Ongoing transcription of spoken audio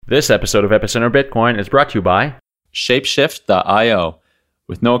This episode of Epicenter Bitcoin is brought to you by Shapeshift.io.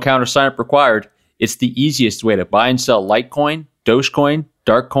 With no account or sign-up required, it's the easiest way to buy and sell Litecoin, Dogecoin,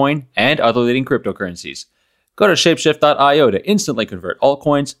 Darkcoin, and other leading cryptocurrencies. Go to Shapeshift.io to instantly convert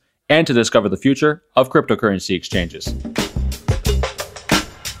altcoins and to discover the future of cryptocurrency exchanges.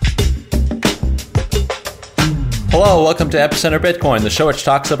 Hello, welcome to Epicenter Bitcoin, the show which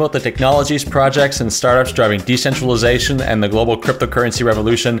talks about the technologies, projects, and startups driving decentralization and the global cryptocurrency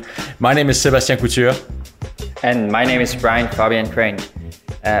revolution. My name is Sébastien Couture. And my name is Brian Fabian Crane.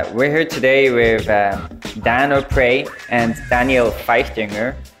 We're here today with Dan O'Prey and Daniel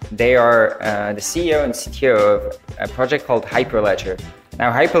Feichtinger. They are the CEO and CTO of a project called Hyperledger.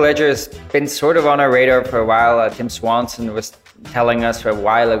 Now, Hyperledger has been sort of on our radar for a while. Tim Swanson was telling us for a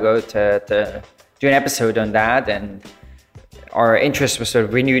while ago to do an episode on that, and our interest was sort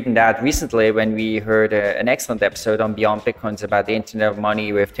of renewed in that recently when we heard an excellent episode on Beyond Bitcoins about the Internet of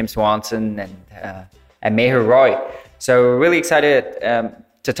Money with Tim Swanson and Meher Roy. So we're really excited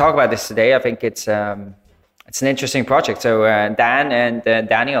to talk about this today. I think it's an interesting project. So Dan and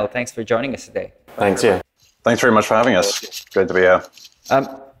Daniel, thanks for joining us today. Thanks, yeah. Thanks very much for having us. Great to be here.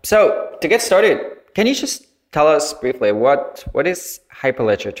 So to get started, can you just tell us briefly what is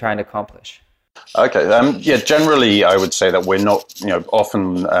Hyperledger trying to accomplish? Okay. Generally, I would say that we're not,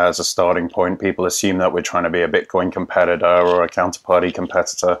 often as a starting point, people assume that we're trying to be a Bitcoin competitor or a counterparty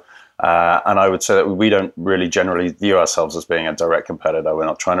competitor. And I would say that we don't really generally view ourselves as being a direct competitor. We're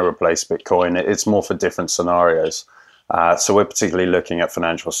not trying to replace Bitcoin. It's more for different scenarios. So we're particularly looking at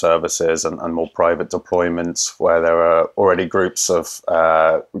financial services and more private deployments where there are already groups of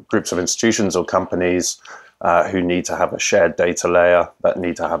institutions or companies who need to have a shared data layer that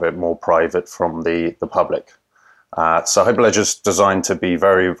need to have it more private from the public. So Hyperledger is designed to be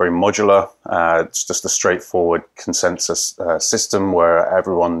very, very modular. It's just a straightforward consensus system where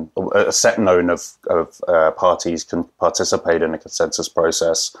a set known of parties can participate in a consensus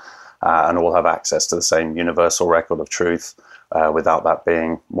process and all have access to the same universal record of truth without that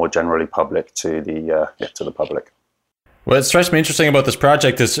being more generally public to the public. What strikes me interesting about this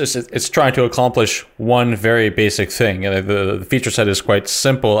project is it's trying to accomplish one very basic thing. The feature set is quite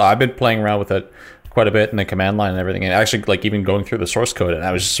simple. I've been playing around with it quite a bit in the command line and everything, and actually even going through the source code, and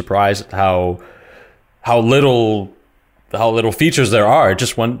I was just surprised at how little features there are. It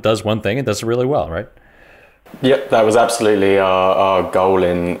just does one thing and does it really well, right? Yep, that was absolutely our goal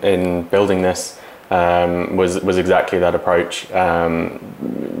in building this. Was exactly that approach.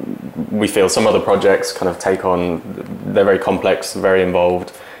 We feel some other projects kind of they're very complex, very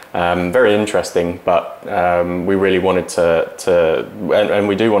involved, very interesting, but we really wanted and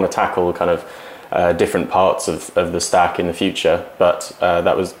we do want to tackle kind of different parts of the stack in the future, but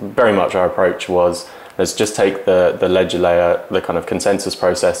that was very much our approach was, let's just take the ledger layer, the kind of consensus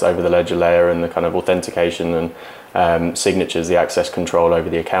process over the ledger layer and the kind of authentication and signatures, the access control over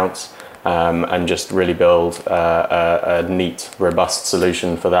the accounts, and just really build a neat, robust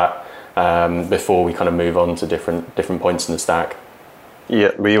solution for that before we kind of move on to different points in the stack.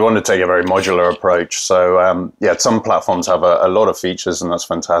 Yeah, we want to take a very modular approach. So some platforms have a lot of features and that's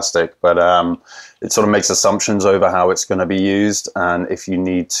fantastic, but it sort of makes assumptions over how it's going to be used. And if you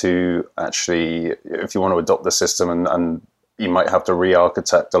want to adopt the system and you might have to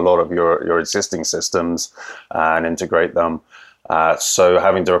re-architect a lot of your existing systems and integrate them. So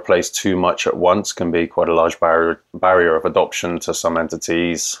having to replace too much at once can be quite a large barrier of adoption to some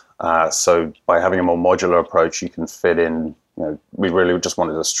entities. So by having a more modular approach, you can fit in, we really just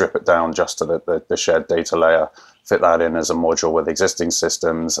wanted to strip it down just to the shared data layer, fit that in as a module with existing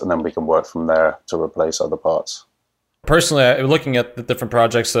systems, and then we can work from there to replace other parts. Personally, looking at the different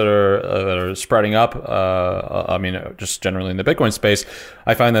projects that are sprouting up, just generally in the Bitcoin space,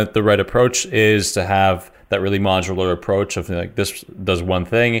 I find that the right approach is to have that really modular approach of this does one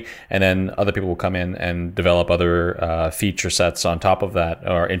thing, and then other people will come in and develop other feature sets on top of that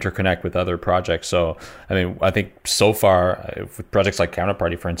or interconnect with other projects. So, I think so far with projects like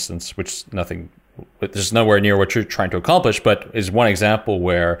Counterparty, for instance, there's nowhere near what you're trying to accomplish, but is one example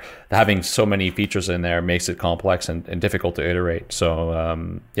where having so many features in there makes it complex and difficult to iterate. So, I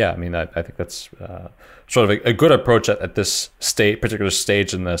think that's sort of a good approach at this particular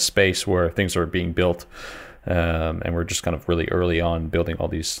stage in the space where things are being built. And we're just kind of really early on building all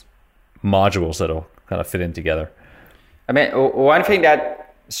these modules that'll kind of fit in together. One thing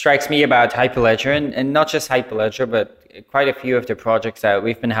that strikes me about Hyperledger, and not just Hyperledger, but quite a few of the projects that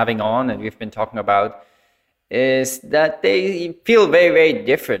we've been having on and we've been talking about, is that they feel very, very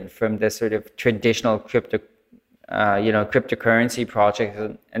different from the sort of traditional cryptocurrency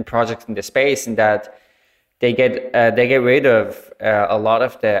projects and projects in the space, in that they get rid of a lot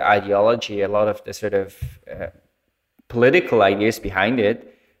of the ideology, a lot of the sort of political ideas behind it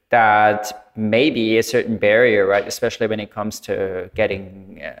that may be a certain barrier, right? Especially when it comes to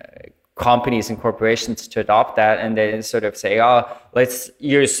getting companies and corporations to adopt that, and then sort of say, oh, let's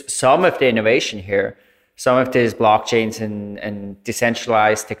use some of the innovation here, some of these blockchains and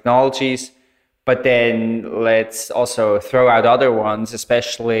decentralized technologies, but then let's also throw out other ones,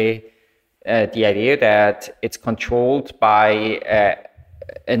 especially the idea that it's controlled by an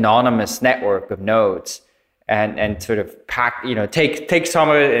anonymous network of nodes. And sort of take some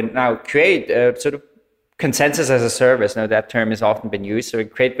of it and now create a sort of consensus as a service. Now that term has often been used. So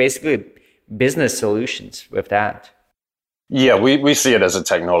create basically business solutions with that. Yeah, we see it as a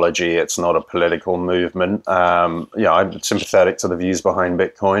technology. It's not a political movement. I'm sympathetic to the views behind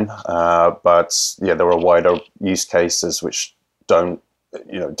Bitcoin, but there are wider use cases which don't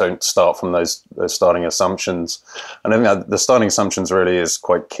start from those starting assumptions. And I think the starting assumptions really is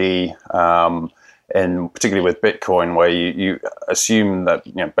quite key. And particularly with Bitcoin, where you assume that,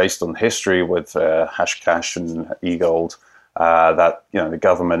 based on history with Hashcash and eGold, that the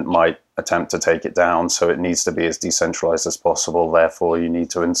government might attempt to take it down, so it needs to be as decentralized as possible. Therefore, you need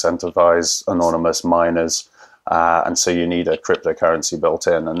to incentivize anonymous miners, and so you need a cryptocurrency built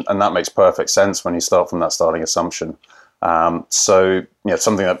in, and that makes perfect sense when you start from that starting assumption. Something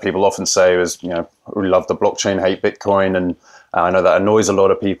that people often say is, we love the blockchain, hate Bitcoin, and I know that annoys a lot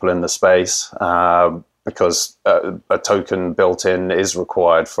of people in the space because a token built in is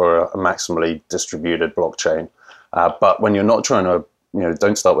required for a maximally distributed blockchain. But when you're not trying to,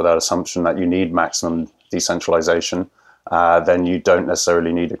 don't start with that assumption that you need maximum decentralization, then you don't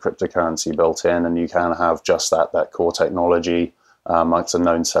necessarily need a cryptocurrency built in, and you can have just that core technology amongst a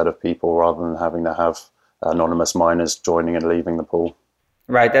known set of people rather than having to have anonymous miners joining and leaving the pool.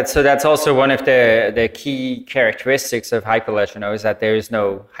 Right. That's also one of the key characteristics of Hyperledger, is that there is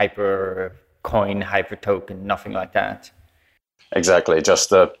no hyper coin, hyper token, nothing like that. Exactly. Just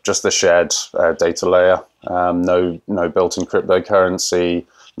the shared data layer. No built-in cryptocurrency.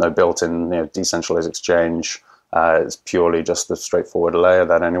 No built-in decentralized exchange. It's purely just the straightforward layer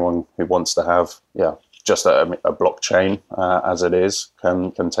that anyone who wants to have, just a blockchain as it is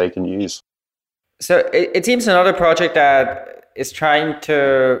can take and use. So it seems another project that is trying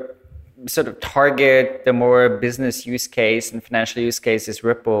to sort of target the more business use case and financial use case is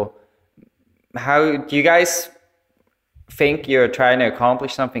Ripple. How do you guys think you're trying to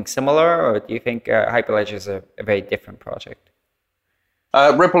accomplish something similar, or do you think Hyperledger is a very different project?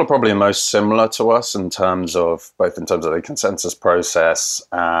 Ripple are probably most similar to us in terms of the consensus process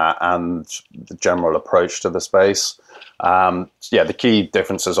and the general approach to the space. The key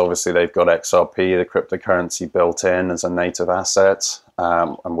difference is obviously they've got XRP, the cryptocurrency, built in as a native asset,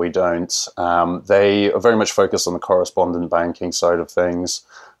 and we don't. They are very much focused on the correspondent banking side of things.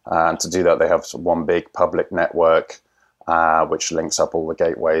 And to do that, they have one big public network, which links up all the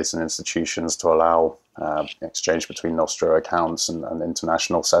gateways and institutions to allow exchange between Nostro accounts and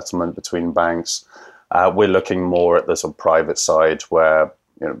international settlement between banks. We're looking more at the sort of private side where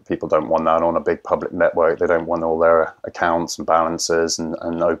people don't want that on a big public network. They don't want all their accounts and balances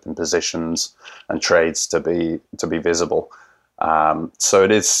and open positions and trades to be visible. So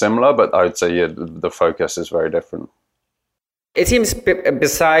it is similar, but I would say the focus is very different. It seems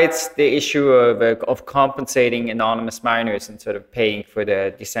besides the issue of compensating anonymous miners and sort of paying for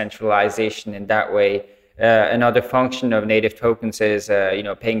the decentralization in that way, another function of native tokens is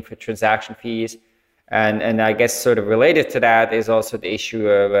paying for transaction fees. And I guess sort of related to that is also the issue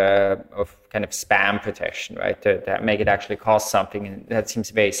of kind of spam protection, right? To make it actually cost something, and that seems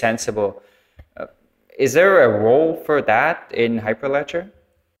very sensible. Is there a role for that in Hyperledger?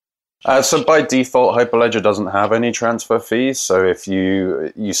 So by default, Hyperledger doesn't have any transfer fees. So if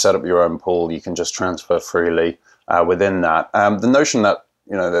you set up your own pool, you can just transfer freely within that. The notion that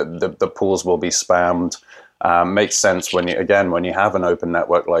the pools will be spammed makes sense when you have an open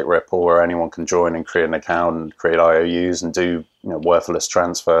network like Ripple, where anyone can join and create an account and create IOUs and do worthless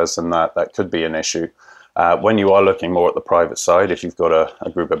transfers, and that could be an issue. When you are looking more at the private side, if you've got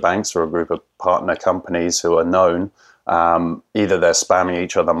a group of banks or a group of partner companies who are known, either they're spamming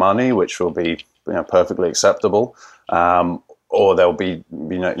each other money, which will be perfectly acceptable, or there'll be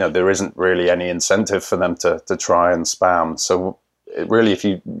there isn't really any incentive for them to try and spam. So really, if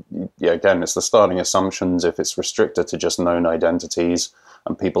again, it's the starting assumptions. If it's restricted to just known identities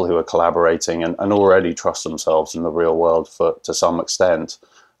and people who are collaborating and already trust themselves in the real world to some extent,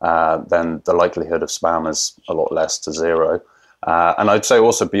 then the likelihood of spam is a lot less to zero. And I'd say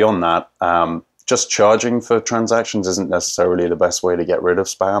also beyond that, just charging for transactions isn't necessarily the best way to get rid of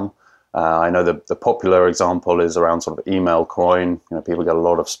spam. I know the popular example is around sort of email coin. People get a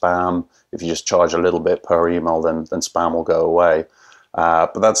lot of spam. If you just charge a little bit per email, then spam will go away.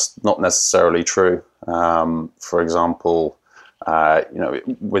 But that's not necessarily true. For example,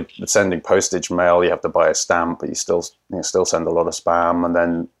 with sending postage mail, you have to buy a stamp, but you still send a lot of spam. And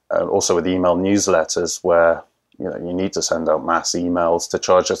then also with email newsletters, where you need to send out mass emails, to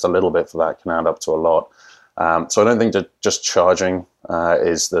charge just a little bit for that can add up to a lot. So I don't think that just charging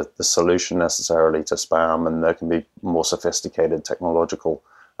is the solution necessarily to spam, and there can be more sophisticated technological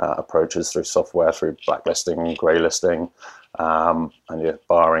approaches through software, through blacklisting, graylisting, and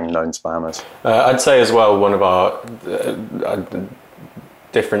barring known spammers. I'd say as well, one of our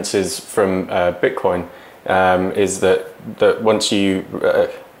differences from Bitcoin is that once you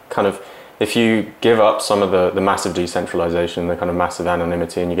if you give up some of the massive decentralization, the kind of massive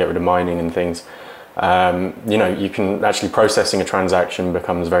anonymity, and you get rid of mining and things, you can actually, processing a transaction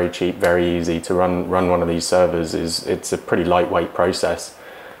becomes very cheap, very easy to run one of these servers. It's a pretty lightweight process.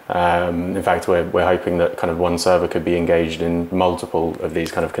 In fact, we're hoping that kind of one server could be engaged in multiple of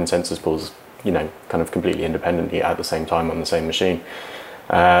these kind of consensus pools, kind of completely independently at the same time on the same machine.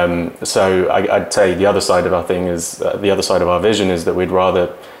 So I'd say the other side of our thing is, the other side of our vision is that we'd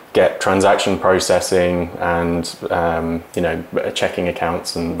rather get transaction processing and checking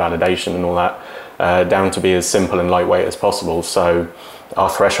accounts and validation and all that down to be as simple and lightweight as possible. So our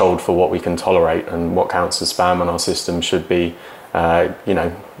threshold for what we can tolerate and what counts as spam on our system should be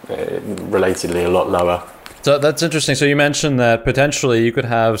relatedly a lot lower. So that's interesting. So you mentioned that potentially you could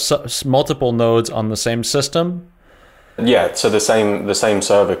have multiple nodes on the same system. Yeah, so the same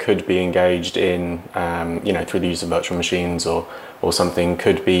server could be engaged in, through the use of virtual machines or something,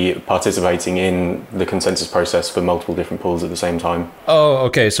 could be participating in the consensus process for multiple different pools at the same time. Oh,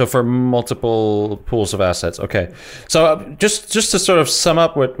 okay. So for multiple pools of assets. Okay. So just to sort of sum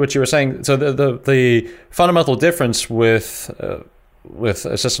up what you were saying, so the fundamental difference with a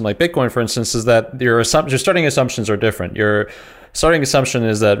system like Bitcoin, for instance, is that your starting assumptions are different. Your starting assumption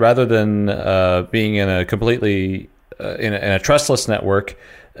is that rather than being in a completely in a trustless network,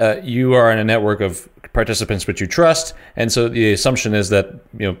 you are in a network of participants which you trust, and so the assumption is that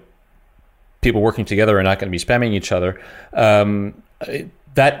people working together are not going to be spamming each other.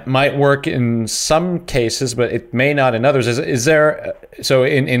 That might work in some cases, but it may not in others. Is there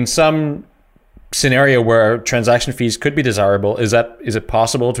in some scenario where transaction fees could be desirable, is it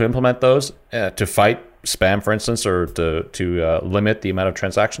possible to implement those to fight spam, for instance, or to limit the amount of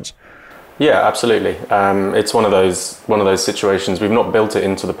transactions? Yeah, absolutely. It's one of those situations. We've not built it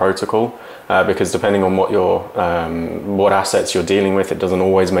into the protocol because depending on what assets you're dealing with, it doesn't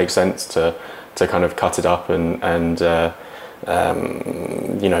always make sense to kind of cut it up and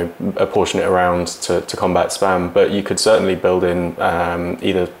apportion it around to combat spam. But you could certainly build in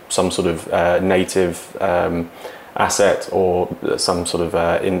either some sort of native asset or some sort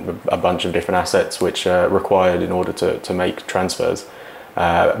of in a bunch of different assets which are required in order to make transfers.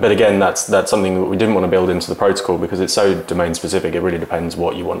 But again, that's something that we didn't want to build into the protocol because it's so domain specific. It really depends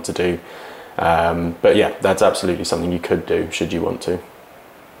what you want to do. But yeah, that's absolutely something you could do should you want to.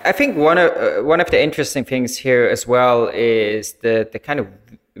 I think one of the interesting things here as well is the kind of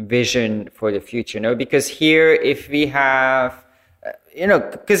vision for the future. Because here, if we have,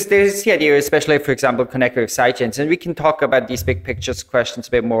 because there's the idea, especially for example, connected with sidechains, and we can talk about these big pictures questions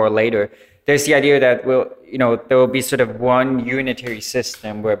a bit more later. There's the idea that there will be sort of one unitary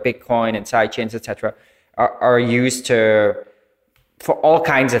system where Bitcoin and sidechains, etc., are used for all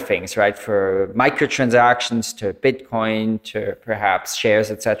kinds of things, right? For microtransactions to Bitcoin to perhaps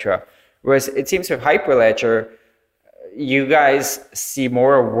shares, etc. Whereas it seems with Hyperledger, you guys see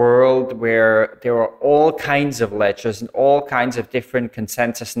more a world where there are all kinds of ledgers and all kinds of different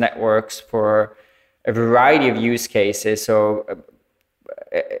consensus networks for a variety of use cases. So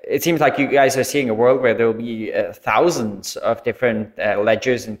it seems like you guys are seeing a world where there will be thousands of different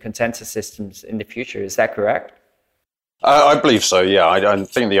ledgers and consensus systems in the future. Is that correct? I believe so, yeah. I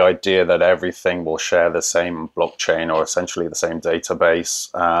think the idea that everything will share the same blockchain or essentially the same database,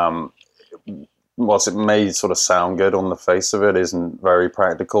 whilst it may sort of sound good on the face of it, isn't very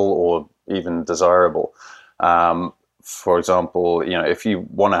practical or even desirable. For example, if you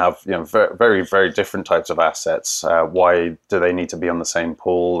want to have very, very different types of assets, why do they need to be on the same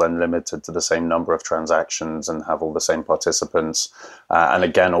pool and limited to the same number of transactions and have all the same participants? And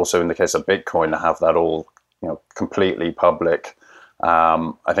again, also in the case of Bitcoin, to have that all completely public.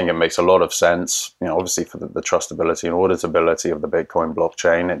 I think it makes a lot of sense. Obviously for the trustability and auditability of the Bitcoin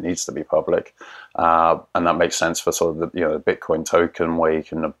blockchain, it needs to be public, and that makes sense for sort of the Bitcoin token, where you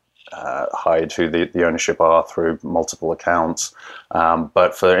can hide who the ownership are through multiple accounts.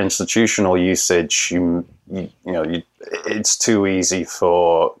 But for institutional usage, it's too easy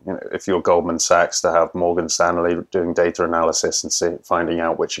for, if you're Goldman Sachs, to have Morgan Stanley doing data analysis and finding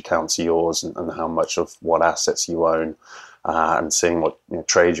out which accounts are yours and how much of what assets you own, and seeing what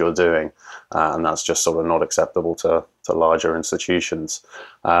trade you're doing. And that's just sort of not acceptable to larger institutions.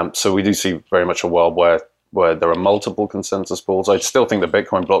 So we do see very much a world where there are multiple consensus pools. I still think the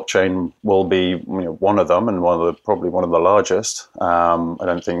Bitcoin blockchain will be one of them, and probably one of the largest. I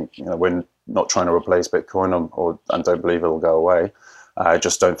don't think we're not trying to replace Bitcoin, and don't believe it'll go away. I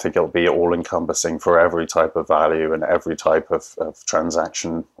just don't think it'll be all encompassing for every type of value and every type of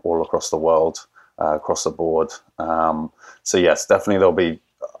transaction all across the world, across the board. So yes, definitely there'll be.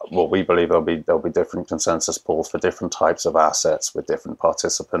 Well, we believe there'll be different consensus pools for different types of assets with different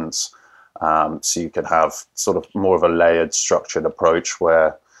participants. So you could have sort of more of a layered, structured approach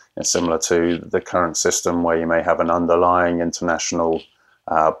where, similar to the current system, where you may have an underlying international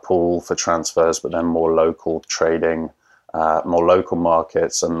pool for transfers, but then more local trading, more local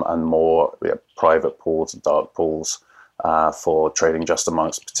markets, and more private pools, dark pools for trading just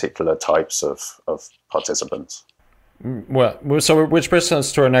amongst particular types of participants. Well, so which brings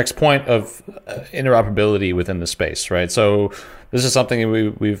us to our next point of interoperability within the space, right? So this is something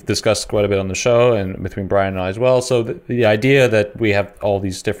we've discussed quite a bit on the show and between Brian and I as well. So the idea that we have all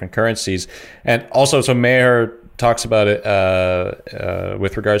these different currencies, and also so Mayer talks about it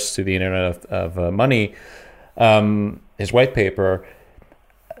with regards to the Internet of Money, his white paper.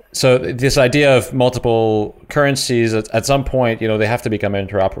 So this idea of multiple currencies, at some point, they have to become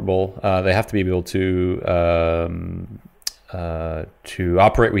interoperable. They have to be able to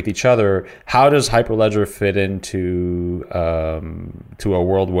operate with each other. How does Hyperledger fit into to a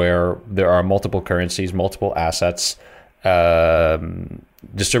world where there are multiple currencies, multiple assets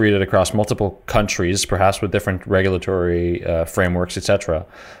distributed across multiple countries, perhaps with different regulatory frameworks, etc.?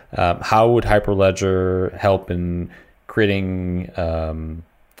 How would Hyperledger help in creating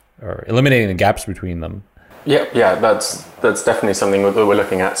or eliminating the gaps between them? Yeah, that's definitely something that we're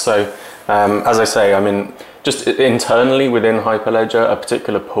looking at. So, as I say, just internally within Hyperledger, a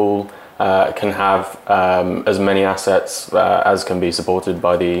particular pool can have as many assets as can be supported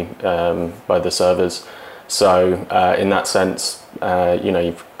by the servers. So, in that sense,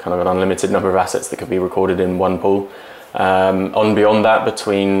 you've kind of an unlimited number of assets that could be recorded in one pool. On beyond that,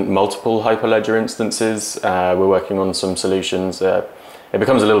 between multiple Hyperledger instances, we're working on some solutions. It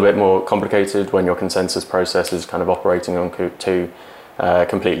becomes a little bit more complicated when your consensus process is kind of operating on two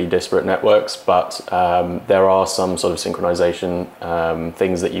completely disparate networks, but there are some sort of synchronization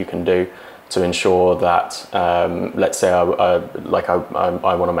things that you can do to ensure that, let's say I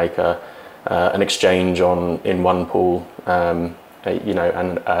want to make an exchange in one pool, and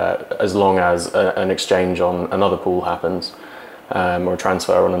as long as an exchange on another pool happens, or a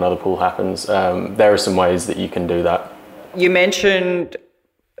transfer on another pool happens, there are some ways that you can do that. You mentioned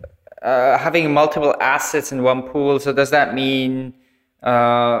having multiple assets in one pool. So does that mean,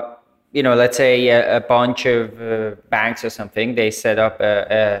 let's say a bunch of banks or something, they set up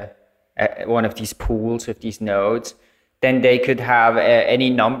one of these pools with these nodes, then they could have any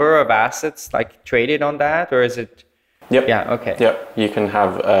number of assets like traded on that, or is it? Yep. Yeah. Okay. Yep. You can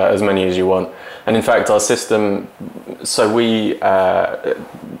have as many as you want, and in fact, our system. So we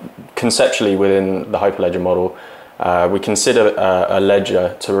conceptually within the Hyperledger model. We consider a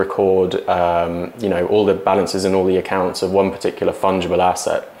ledger to record, all the balances and all the accounts of one particular fungible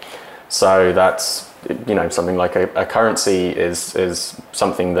asset. So that's, something like a currency is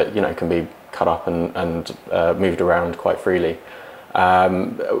something that, can be cut up and moved around quite freely.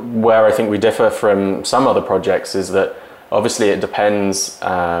 Where I think we differ from some other projects is that obviously it depends.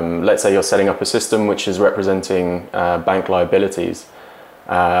 Let's say you're setting up a system which is representing bank liabilities.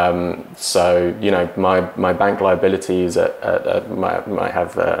 So my bank liabilities might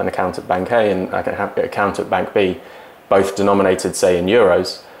have an account at Bank A and I can have an account at Bank B, both denominated, say, in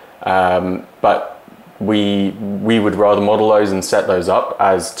euros. But we would rather model those and set those up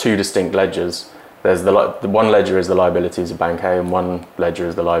as two distinct ledgers. There's the one ledger is the liabilities of Bank A and one ledger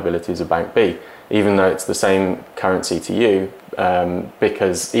is the liabilities of Bank B, even though it's the same currency to you,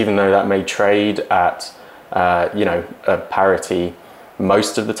 because even though that may trade at a parity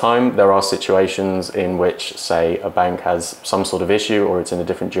most of the time, there are situations in which, say, a bank has some sort of issue or it's in a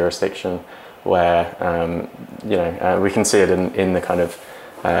different jurisdiction where, we can see it in the kind of,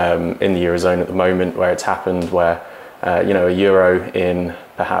 in the Eurozone at the moment where it's happened where, a euro in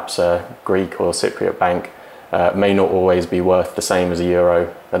perhaps a Greek or Cypriot bank may not always be worth the same as a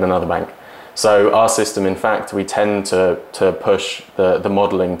euro at another bank. So our system, in fact, we tend to push the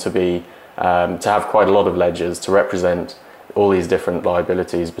modeling to be to have quite a lot of ledgers to represent all these different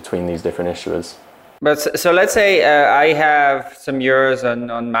liabilities between these different issuers. But so let's say I have some euros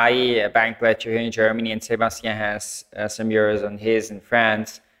on my bank ledger here in Germany, and Sébastien has some euros on his in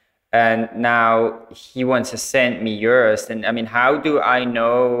France, and now he wants to send me euros. And I mean, how do I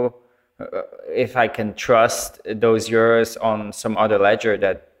know if I can trust those euros on some other ledger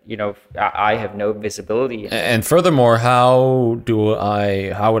that, you know, I have no visibility in? And furthermore, how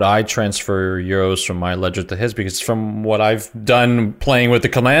would I transfer euros from my ledger to his? Because from what I've done playing with the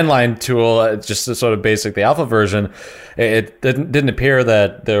command line tool, just the sort of basic, the alpha version, it didn't appear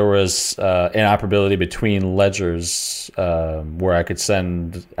that there was interoperability between ledgers where I could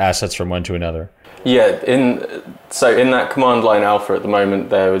send assets from one to another. Yeah, in that command line alpha at the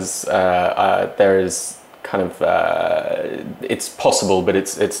moment, there is kind of it's possible, but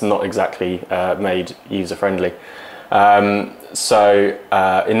it's not exactly made user friendly. So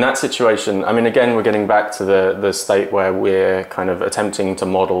in that situation, I mean, again, we're getting back to the state where we're kind of attempting to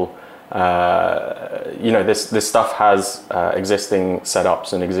model. This stuff has existing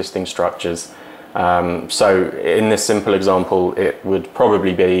setups and existing structures. So in this simple example, it would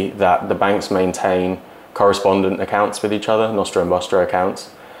probably be that the banks maintain correspondent accounts with each other, Nostro and Vostro accounts,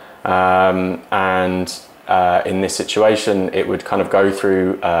 and in this situation, it would kind of go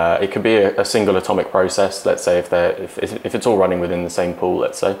through. It could be a single atomic process. Let's say if it's all running within the same pool.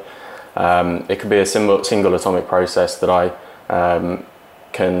 Let's say it could be a single atomic process that I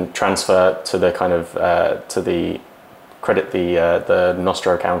can transfer to the kind of to the credit the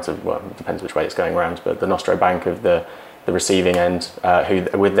Nostro account of, well, it depends which way it's going around, but the Nostro bank of the receiving end, who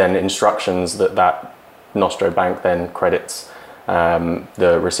with then instructions that Nostro bank then credits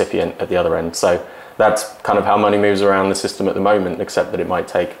the recipient at the other end. So that's kind of how money moves around the system at the moment, except that it might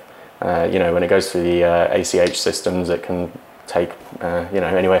take, when it goes through the ACH systems, it can take,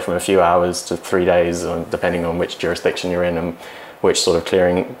 anywhere from a few hours to 3 days, depending on which jurisdiction you're in and which sort of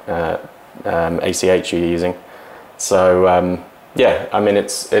clearing ACH you're using. So I mean,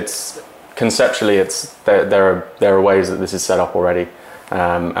 it's conceptually, there are ways that this is set up already,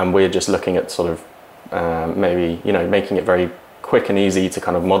 and we're just looking at sort of maybe making it very quick and easy to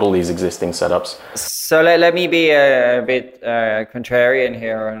kind of model these existing setups. So let me be a bit contrarian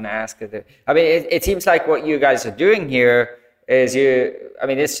here and ask. I mean, it seems like what you guys are doing here is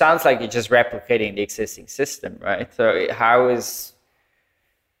it sounds like you're just replicating the existing system, right? So how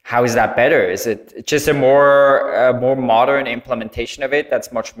is that better? Is it just a more modern implementation of it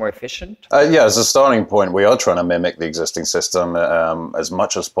that's much more efficient? As a starting point, we are trying to mimic the existing system as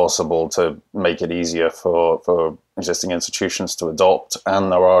much as possible to make it easier for existing institutions to adopt.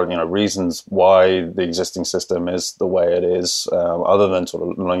 And there are reasons why the existing system is the way it is, other than sort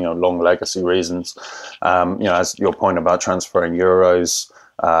of long legacy reasons. As your point about transferring euros,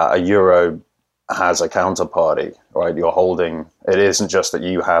 a euro has a counterparty, right? You're holding, it isn't just that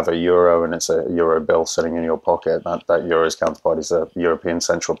you have a euro and it's a euro bill sitting in your pocket. That euro's counterparty is the European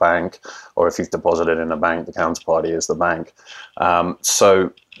Central Bank, or if you've deposited in a bank, the counterparty is the bank. You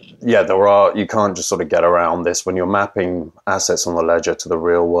can't just sort of get around this. When you're mapping assets on the ledger to the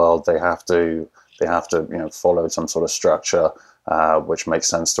real world, they have to follow some sort of structure which makes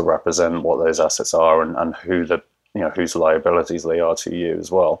sense to represent what those assets are and whose liabilities they are to you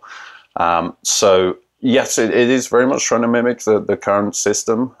as well. Yes, it is very much trying to mimic the current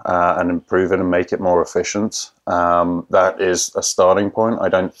system and improve it and make it more efficient. That is a starting point. I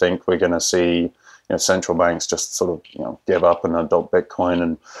don't think we're going to see central banks just sort of give up and adopt Bitcoin,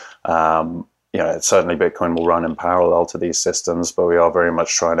 and certainly Bitcoin will run in parallel to these systems, but we are very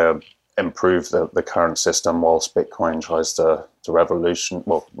much trying to improve the current system whilst Bitcoin tries to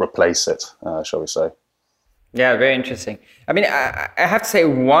replace it, shall we say. Yeah, very interesting. I mean, I have to say,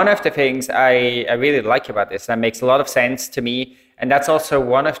 one of the things I really like about this, that makes a lot of sense to me, and that's also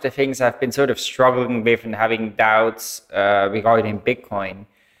one of the things I've been sort of struggling with and having doubts regarding Bitcoin,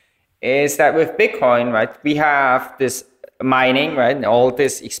 is that with Bitcoin, right, we have this mining, right, and all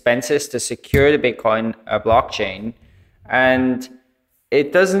these expenses to secure the Bitcoin blockchain, and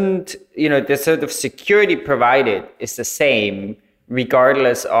it doesn't, the sort of security provided is the same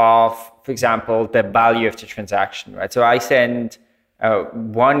regardless of, for example, the value of the transaction, right? So I send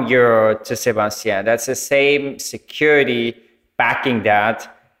 €1 to Sébastien. That's the same security backing that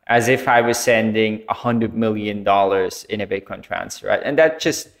as if I was sending $100 million in a Bitcoin transfer, right? And that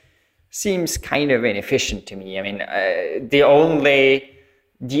just seems kind of inefficient to me. I mean, the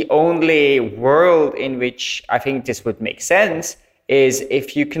only world in which I think this would make sense is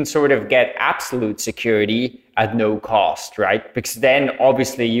if you can sort of get absolute security at no cost, right? Because then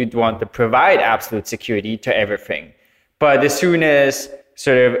obviously you'd want to provide absolute security to everything. But as soon as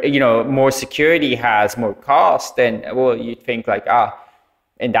sort of, more security has more cost, then, well, you'd think like,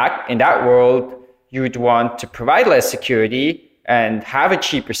 in that world, you'd want to provide less security and have a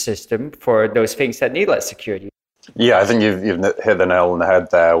cheaper system for those things that need less security. Yeah, I think you've hit the nail on the head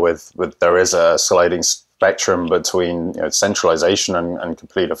there with there is a sliding spectrum between centralization and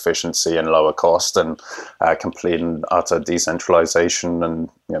complete efficiency and lower cost, and complete and utter decentralization and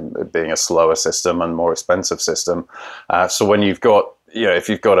it being a slower system and more expensive system. So when you've got if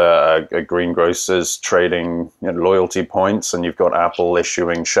you've got a greengrocers trading loyalty points and you've got Apple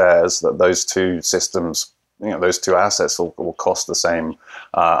issuing shares, that those two systems, those two assets will cost the same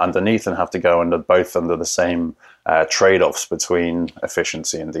underneath and have to go under the same trade-offs between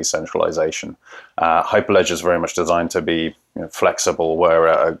efficiency and decentralization. Hyperledger is very much designed to be flexible,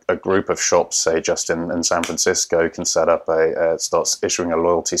 where a group of shops, say just in San Francisco, can set up starts issuing a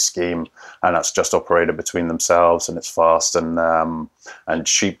loyalty scheme, and that's just operated between themselves, and it's fast and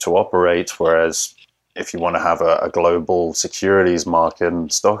cheap to operate. Whereas if you want to have a global securities market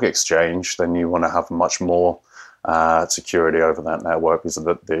and stock exchange, then you want to have much more security over that network, because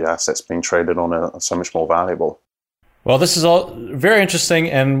the assets being traded on are so much more valuable. Well, this is all very interesting,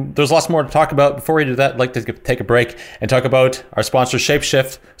 and there's lots more to talk about. Before we do that, I'd like to take a break and talk about our sponsor,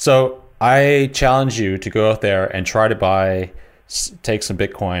 Shapeshift. So I challenge you to go out there and try to take some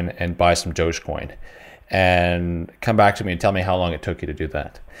Bitcoin and buy some Dogecoin, and come back to me and tell me how long it took you to do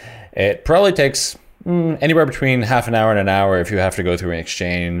that. It probably takes anywhere between half an hour and an hour if you have to go through an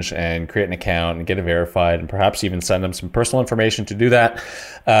exchange and create an account and get it verified, and perhaps even send them some personal information to do that.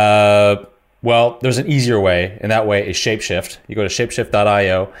 Well, there's an easier way, and that way is Shapeshift. You go to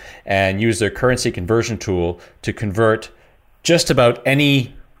shapeshift.io and use their currency conversion tool to convert just about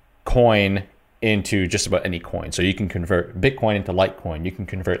any coin into just about any coin. So you can convert Bitcoin into Litecoin. You can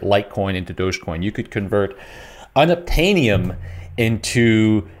convert Litecoin into Dogecoin. You could convert Unobtainium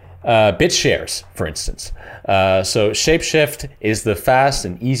into BitShares, for instance. So Shapeshift is the fast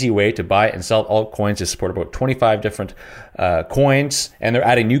and easy way to buy and sell altcoins. They support about 25 different coins, and they're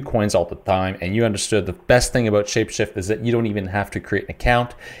adding new coins all the time. And you understood the best thing about Shapeshift is that you don't even have to create an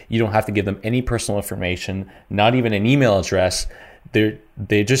account. You don't have to give them any personal information, not even an email address.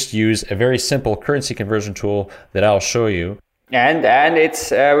 They just use a very simple currency conversion tool that I'll show you. And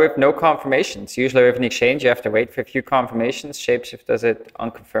it's with no confirmations. Usually with an exchange, you have to wait for a few confirmations. Shapeshift does it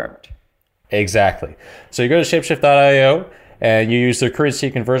unconfirmed. Exactly. So you go to shapeshift.io and you use their currency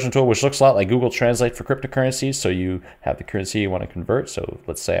conversion tool, which looks a lot like Google Translate for cryptocurrencies. So you have the currency you want to convert. So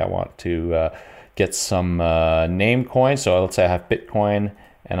let's say I want to get some Namecoin. So let's say I have Bitcoin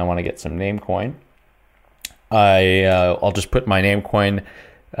and I want to get some Namecoin. I'll just put my Namecoin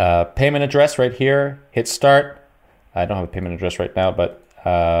payment address right here, hit start. I don't have a payment address right now, but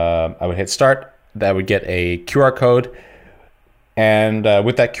I would hit start. That would get a QR code. And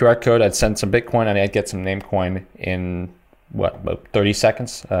with that QR code, I'd send some Bitcoin and I'd get some Namecoin in, about 30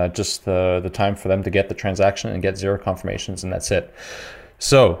 seconds. Just the time for them to get the transaction and get 0 confirmations, and that's it.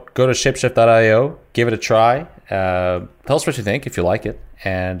 So go to shapeshift.io, give it a try. Tell us what you think if you like it.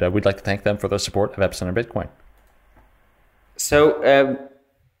 And we'd like to thank them for their support of Epicenter Bitcoin. So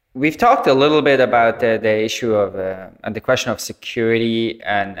we've talked a little bit about the issue of and the question of security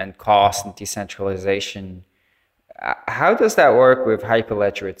and cost and decentralization. How does that work with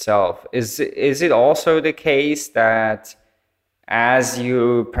Hyperledger itself? Is it also the case that as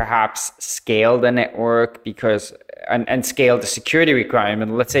you perhaps scale the network and scale the security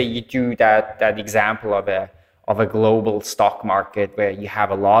requirement, let's say you do that example of a global stock market where you have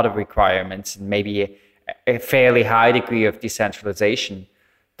a lot of requirements and maybe a fairly high degree of decentralization,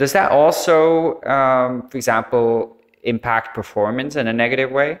 does that also, for example, impact performance in a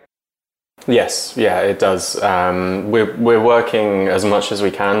negative way? Yes, yeah, it does. We're working as much as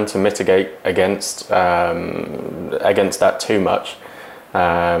we can to mitigate against that too much.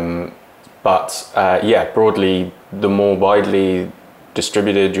 But broadly, the more widely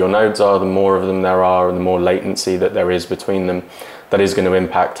distributed your nodes are, the more of them there are, and the more latency that there is between them, that is going to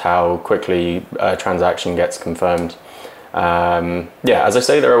impact how quickly a transaction gets confirmed. As I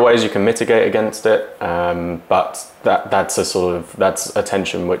say, there are ways you can mitigate against it, but that's a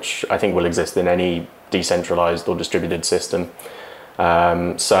tension which I think will exist in any decentralized or distributed system.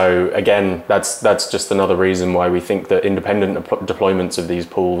 So again, that's just another reason why we think that independent deployments of these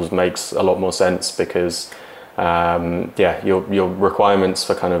pools makes a lot more sense, because your requirements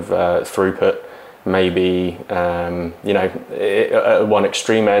for kind of throughput maybe at one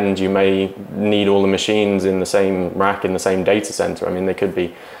extreme end you may need all the machines in the same rack in the same data center. I mean, they could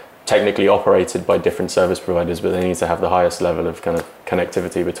be technically operated by different service providers, but they need to have the highest level of kind of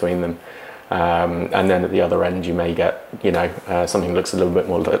connectivity between them. And then at the other end, you may get, something that looks a little bit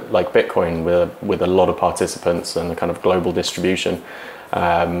more like Bitcoin with a lot of participants and a kind of global distribution.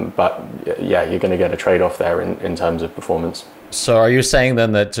 But yeah, you're going to get a trade-off there in terms of performance. So are you saying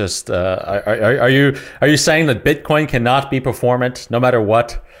then that just are you saying that Bitcoin cannot be performant no matter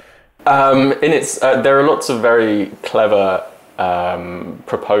what? There are lots of very clever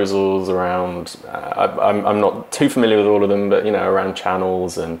proposals around. I'm not too familiar with all of them, but around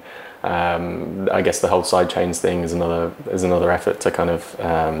channels and I guess the whole sidechains thing is another effort to kind of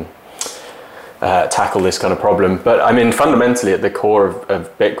tackle this kind of problem. But I mean, fundamentally, at the core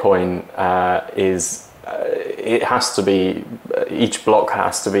of Bitcoin is it has to be, each block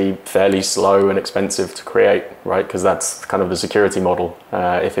has to be fairly slow and expensive to create, right? Because that's kind of the security model.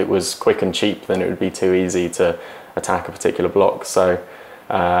 If it was quick and cheap, then it would be too easy to attack a particular block. So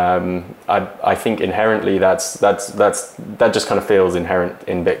I think inherently that just kind of feels inherent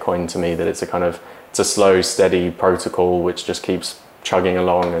in Bitcoin to me, that it's a slow, steady protocol which just keeps chugging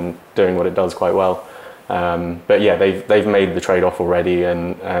along and doing what it does quite well. But yeah, they've made the trade-off already,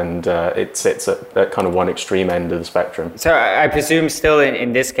 and it sits at that kind of one extreme end of the spectrum. So I presume still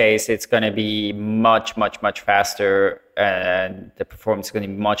in this case, it's going to be much, much, much faster, and the performance is going to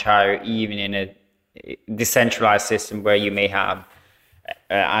be much higher, even in a decentralized system where you may have,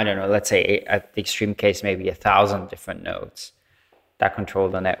 I don't know, let's say at the extreme case, maybe 1,000 different nodes that control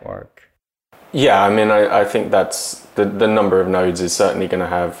the network. Yeah, I mean, I think that's the number of nodes is certainly going to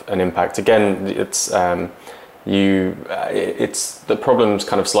have an impact. Again, it's the problem's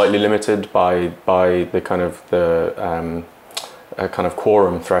kind of slightly limited by the kind of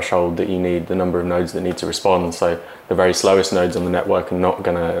quorum threshold that you need, the number of nodes that need to respond. So the very slowest nodes on the network are not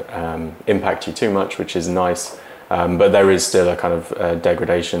going to impact you too much, which is nice. But there is still a kind of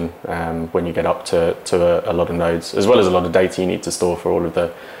degradation when you get up to a lot of nodes, as well as a lot of data you need to store for all of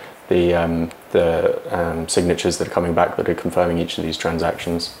the signatures that are coming back that are confirming each of these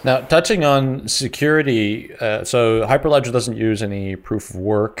transactions. Now, touching on security, so Hyperledger doesn't use any proof of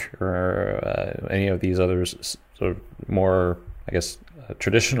work or any of these other sort of more, I guess,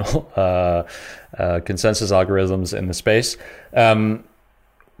 traditional consensus algorithms in the space. Can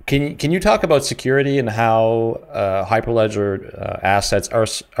you talk about security and how Hyperledger assets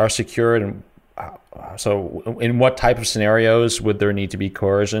are secured, and so in what type of scenarios would there need to be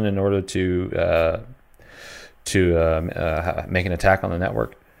coercion in order to make an attack on the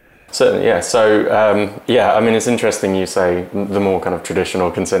network? Certainly, yeah. So, I mean, it's interesting you say the more kind of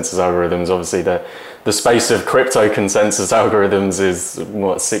traditional consensus algorithms. Obviously, the space of crypto consensus algorithms is,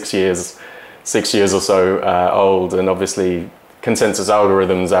 6 years or so old. And obviously, consensus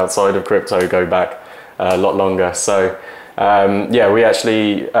algorithms outside of crypto go back a lot longer. So, we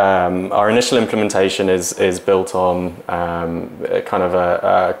actually, our initial implementation is built on kind of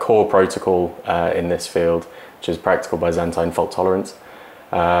a core protocol in this field, which is Practical Byzantine Fault Tolerance.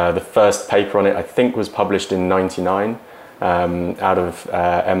 The first paper on it, I think, was published in '99 out of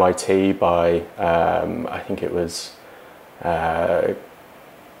MIT by, I think it was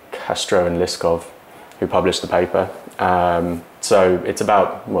Castro and Liskov who published the paper. So it's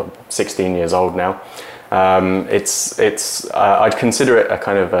about 16 years old now. I'd consider it a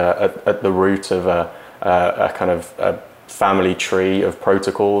kind of at the root of a kind of a family tree of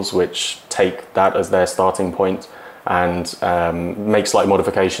protocols which take that as their starting point and make slight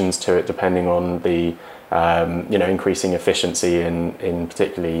modifications to it depending on the increasing efficiency in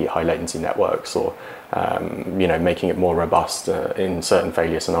particularly high latency networks, or making it more robust in certain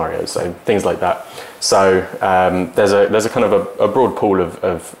failure scenarios. So things like that. So there's a kind of a broad pool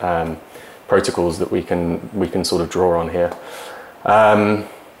of protocols that we can sort of draw on here. I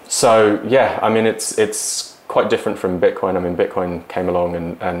mean, it's quite different from Bitcoin. I mean, Bitcoin came along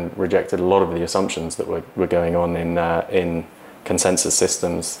and rejected a lot of the assumptions that were going on in consensus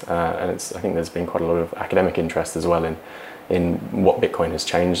systems, and I think there's been quite a lot of academic interest as well in what Bitcoin has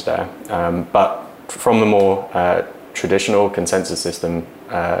changed there. But from the more traditional consensus system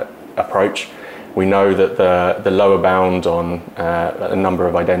approach, we know that the lower bound on a number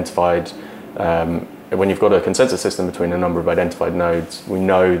of identified, when you've got a consensus system between a number of identified nodes, we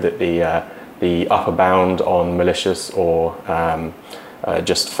know that the upper bound on malicious or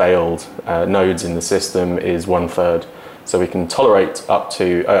just failed nodes in the system is 1/3. So we can tolerate up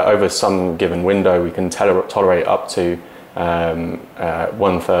to, over some given window, we can tolerate up to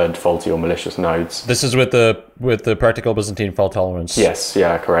 1/3 faulty or malicious nodes. This is with the Practical Byzantine Fault Tolerance. Yes,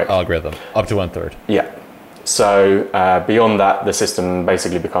 yeah, correct. Algorithm, up to 1/3. Yeah. So beyond that, the system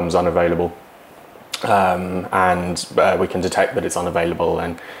basically becomes unavailable. and we can detect that it's unavailable,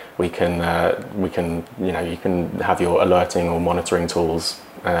 and we can you can have your alerting or monitoring tools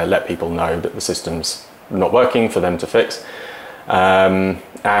let people know that the system's not working for them to fix.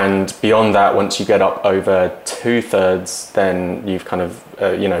 And beyond that, once you get up over 2/3, then you've kind of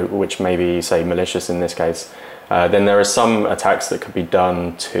which may be, say, malicious in this case. Then there are some attacks that could be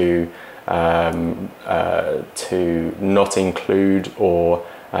done to not include or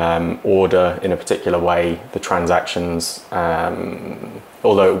order in a particular way the transactions.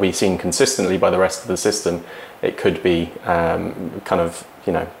 Although it will be seen consistently by the rest of the system, it could be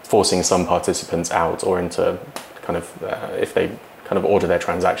forcing some participants out or into if they kind of order their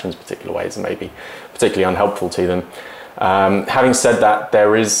transactions particular ways, it may be particularly unhelpful to them. Having said that,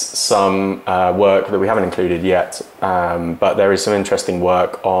 there is some work that we haven't included yet, but there is some interesting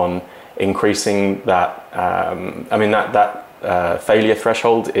work on increasing that. That failure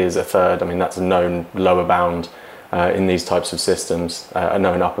threshold is 1/3. I mean, that's a known lower bound in these types of systems, a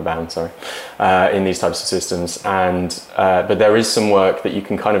known upper bound, in these types of systems. But there is some work that you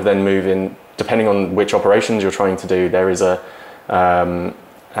can kind of then move in, depending on which operations you're trying to do. There is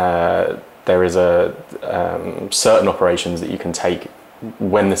certain operations that you can take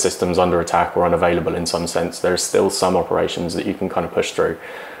when the system's under attack or unavailable in some sense. There's still some operations that you can kind of push through,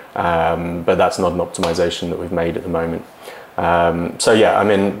 but that's not an optimization that we've made at the moment.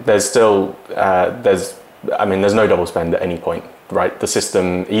 There's no double spend at any point, right? The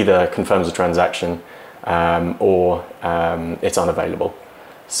system either confirms a transaction or it's unavailable.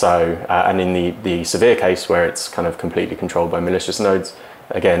 So, and in the severe case where it's kind of completely controlled by malicious nodes,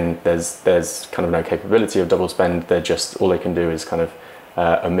 again, there's kind of no capability of double spend. They're just, all they can do is kind of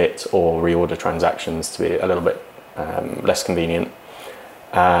omit or reorder transactions to be a little bit less convenient.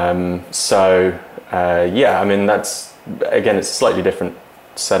 That's, again, it's a slightly different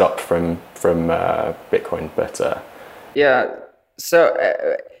setup from Bitcoin, but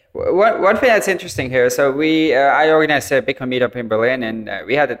one thing that's interesting here. So I organized a Bitcoin meetup in Berlin, and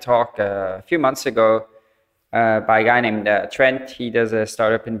we had a talk a few months ago by a guy named Trent. He does a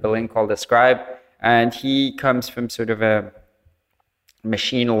startup in Berlin called Ascribe, and he comes from sort of a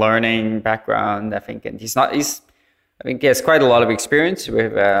machine learning background, I think, and I think he has quite a lot of experience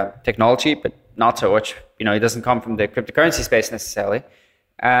with technology, but not so much. He doesn't come from the cryptocurrency space necessarily.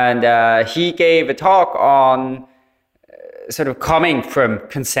 And he gave a talk on sort of coming from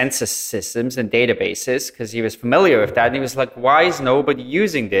consensus systems and databases, because he was familiar with that. And he was like, why is nobody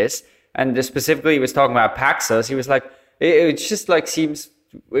using this? And specifically, he was talking about Paxos. He was like, it just like seems,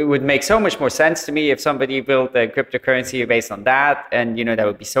 it would make so much more sense to me if somebody built a cryptocurrency based on that. And, that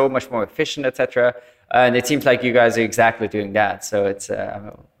would be so much more efficient, etc. And it seems like you guys are exactly doing that. So it's...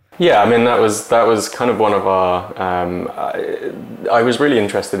 Yeah, I mean, that was kind of one of our... I was really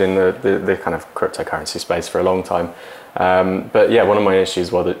interested in the kind of cryptocurrency space for a long time. But yeah, one of my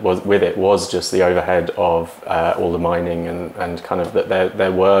issues was just the overhead of all the mining and kind of that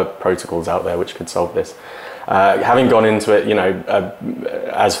there were protocols out there which could solve this. Having gone into it,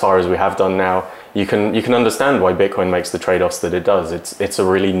 as far as we have done now, you can understand why Bitcoin makes the trade-offs that it does. It's a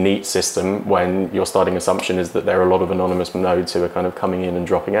really neat system when your starting assumption is that there are a lot of anonymous nodes who are kind of coming in and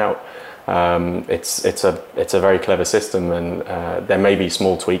dropping out. It's a very clever system, and there may be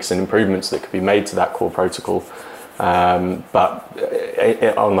small tweaks and improvements that could be made to that core protocol. But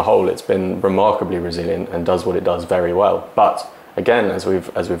on the whole, it's been remarkably resilient and does what it does very well. But again, as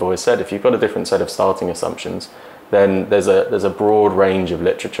we've always said, if you've got a different set of starting assumptions, then there's a broad range of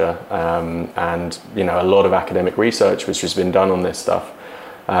literature and a lot of academic research which has been done on this stuff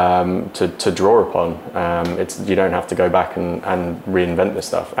to draw upon. You don't have to go back and reinvent this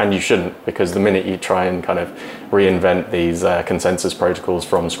stuff, and you shouldn't, because the minute you try and kind of reinvent these consensus protocols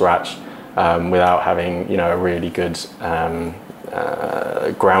from scratch without having a really good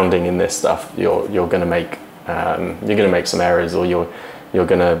grounding in this stuff, you're going to make some errors, or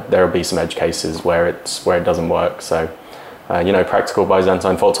there'll be some edge cases where it doesn't work. So practical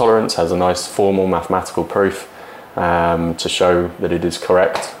Byzantine fault tolerance has a nice formal mathematical proof to show that it is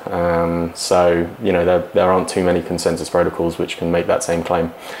correct. There aren't too many consensus protocols which can make that same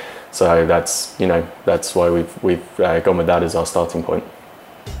claim. So that's why we've gone with that as our starting point.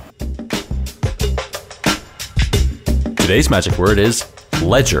 Today's magic word is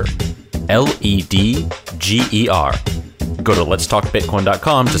ledger. LEDGER. Go to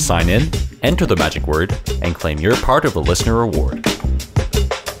letstalkbitcoin.com to sign in, enter the magic word, and claim your part of the listener reward.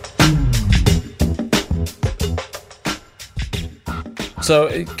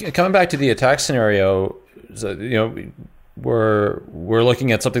 So coming back to the attack scenario, we're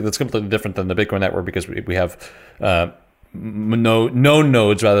looking at something that's completely different than the Bitcoin network, because we have known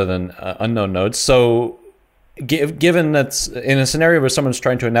nodes rather than unknown nodes. So given that's in a scenario where someone's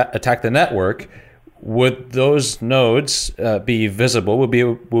trying to attack the network, would those nodes be visible? Would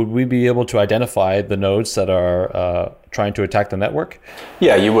we be able to identify the nodes that are trying to attack the network?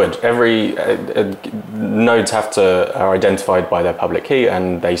 Yeah, you would. Every nodes are identified by their public key,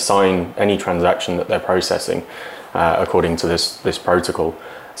 and they sign any transaction that they're processing according to this protocol.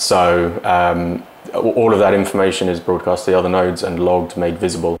 So all of that information is broadcast to the other nodes and logged, made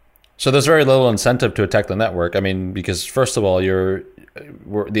visible. So there's very little incentive to attack the network. I mean, because first of all,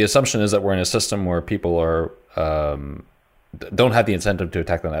 the assumption is that we're in a system where people are don't have the incentive to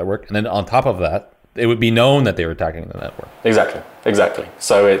attack the network, and then on top of that, it would be known that they were attacking the network. Exactly.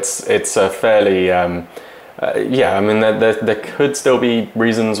 So it's a fairly yeah. I mean, there could still be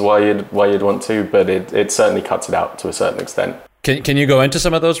reasons why you'd want to, but it certainly cuts it out to a certain extent. Can you go into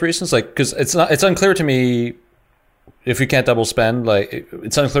some of those reasons? Like, because it's unclear to me if we can't double spend. Like,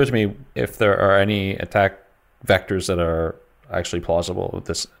 it's unclear to me if there are any attack vectors that are actually plausible with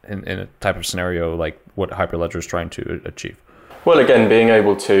this in a type of scenario like what Hyperledger is trying to achieve. Well, again, being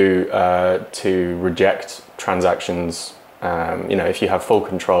able to reject transactions, if you have full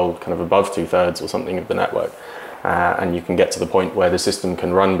control, kind of above 2/3 or something of the network, and you can get to the point where the system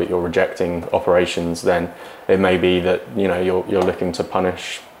can run, but you're rejecting operations, then it may be that you're looking to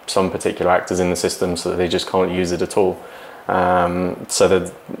punish some particular actors in the system so that they just can't use it at all. So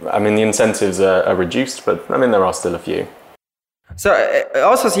that, I mean, the incentives are reduced, but I mean there are still a few. So it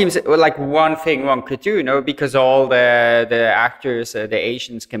also seems like one thing one could do, because all the actors, the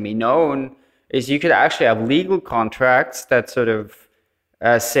agents can be known, is you could actually have legal contracts that sort of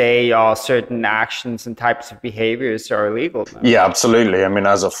say certain actions and types of behaviors are illegal. Yeah, absolutely. I mean,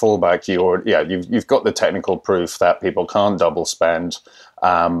 as a fallback, you've got the technical proof that people can't double spend.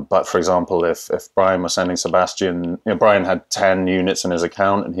 But for example, if Brian was sending Sebastian, Brian had 10 units in his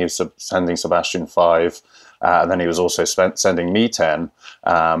account and he was sending Sebastian 5. And then he was also sending me 10.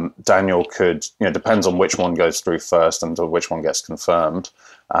 Daniel could, depends on which one goes through first and which one gets confirmed.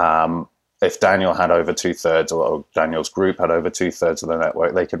 If Daniel had over 2/3 or Daniel's group had over 2/3 of the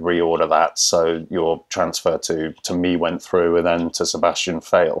network, they could reorder that. So your transfer to me went through and then to Sebastian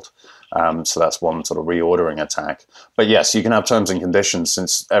failed. So that's one sort of reordering attack. But yes, you can have terms and conditions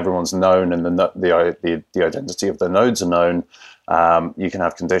since everyone's known and the identity of the nodes are known. You can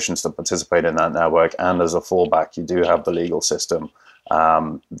have conditions to participate in that network, and as a fallback, you do have the legal system.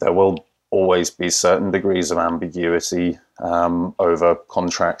 There will always be certain degrees of ambiguity over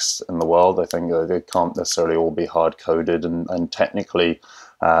contracts in the world. I think they can't necessarily all be hard-coded and technically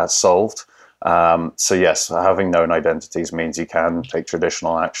solved. So yes, having known identities means you can take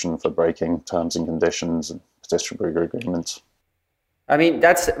traditional action for breaking terms and conditions and distributor agreements. I mean,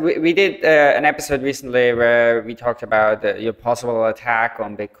 we did an episode recently where we talked about your possible attack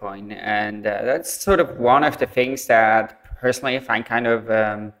on Bitcoin, and that's sort of one of the things that personally I find kind of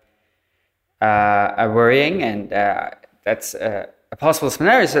worrying, and that's a possible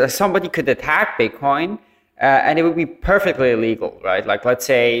scenario. So somebody could attack Bitcoin, and it would be perfectly illegal, right? Like, let's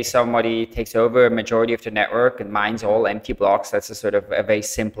say somebody takes over a majority of the network and mines all empty blocks. That's a sort of a very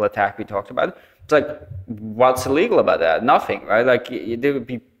simple attack we talked about. It's like, what's illegal about that? Nothing, right? Like, it would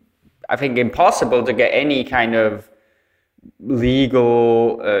be, I think, impossible to get any kind of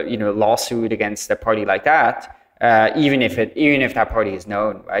legal, lawsuit against a party like that, even if that party is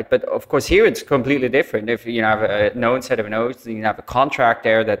known, right? But of course, here it's completely different. If you have a known set of nodes, you have a contract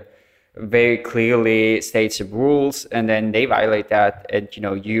there that very clearly states the rules, and then they violate that, and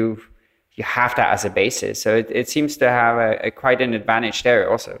you have that as a basis. So it seems to have a quite an advantage there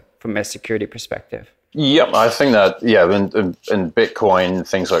also from a security perspective. Yep, I think that, in Bitcoin,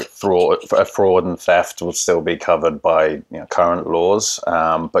 things like fraud and theft will still be covered by current laws.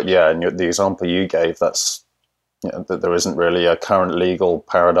 But in the example you gave, that's that there isn't really a current legal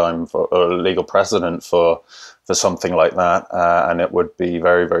paradigm or legal precedent for something like that, and it would be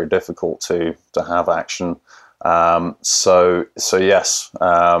very, very difficult to have action. So yes,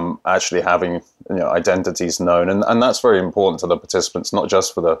 actually having identities known, and that's very important to the participants, not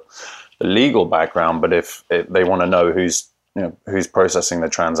just for the legal background, but if they want to know who's processing the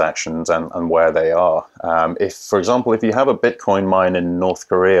transactions and where they are. If, for example, if you have a Bitcoin mine in North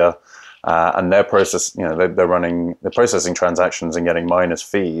Korea, and they're processing transactions and getting miners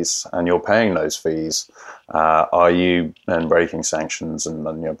fees, and you're paying those fees, are you then breaking sanctions and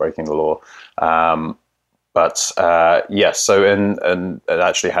breaking the law? But yes, so in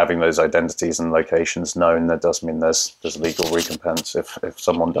actually having those identities and locations known, that does mean there's legal recompense if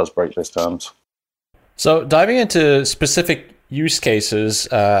someone does break those terms. So diving into specific use cases,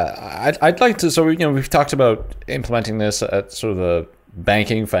 I'd like to. So we've talked about implementing this at sort of the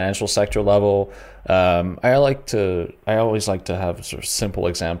banking, financial sector level. I always like to have sort of simple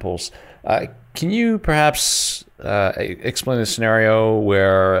examples. Can you perhaps explain a scenario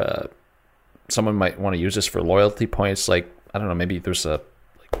where someone might want to use this for loyalty points? Like, I don't know, maybe there's a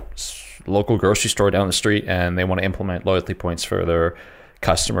local grocery store down the street and they want to implement loyalty points for their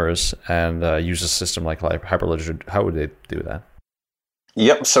customers and use a system like Hyperledger. How would they do that?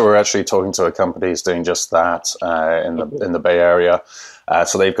 Yep. So we're actually talking to a company who's doing just that in the Bay Area.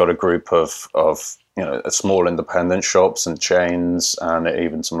 So they've got a group of small independent shops and chains, and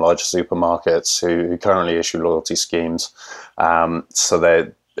even some larger supermarkets who currently issue loyalty schemes. So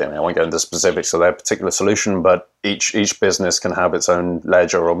I won't go into specifics of their particular solution, but each business can have its own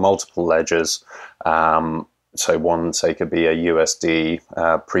ledger or multiple ledgers. So one, say, could be a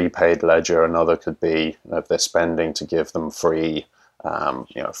USD prepaid ledger. Another could be, if they're spending, to give them free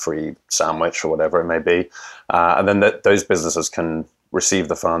sandwich or whatever it may be. And then those businesses can receive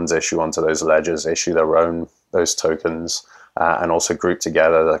the funds, issue onto those ledgers, issue their own, those tokens, and also group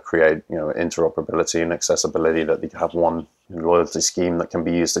together to create, interoperability and accessibility, that they can have one loyalty scheme that can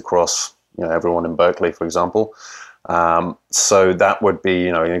be used across, everyone in Berkeley, for example. So that would be,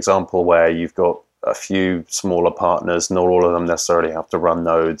 an example where you've got a few smaller partners. Not all of them necessarily have to run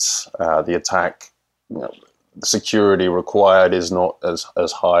nodes. The attack, the security required is not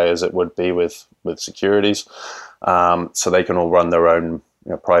as high as it would be with securities. So they can all run their own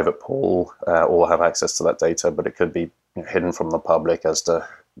private pool, all have access to that data, but it could be hidden from the public as to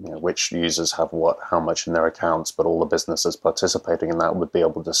which users have how much in their accounts, but all the businesses participating in that would be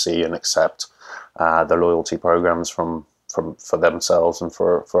able to see and accept the loyalty programs for themselves and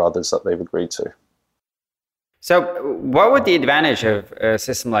for others that they've agreed to. So what would the advantage of a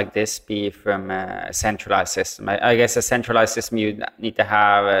system like this be from a centralized system? I guess a centralized system, you need to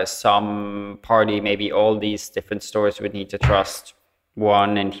have some party, maybe all these different stores would need to trust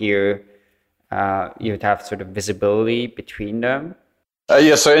one, and here you would have sort of visibility between them.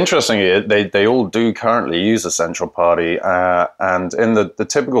 So interestingly, they all do currently use a central party, and in the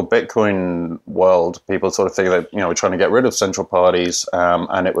typical Bitcoin world, people sort of think that we're trying to get rid of central parties,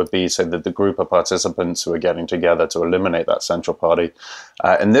 and it would be, say, that the group of participants who are getting together to eliminate that central party.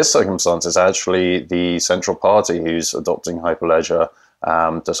 In this circumstance, it's actually the central party who's adopting Hyperledger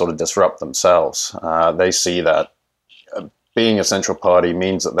to sort of disrupt themselves. They see that being a central party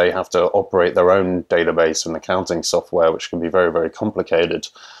means that they have to operate their own database and accounting software, which can be very, very complicated.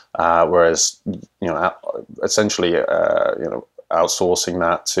 Whereas, essentially, outsourcing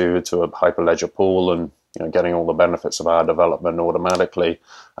that to a Hyperledger pool and getting all the benefits of our development automatically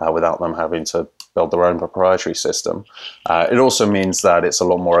without them having to build their own proprietary system. It also means that it's a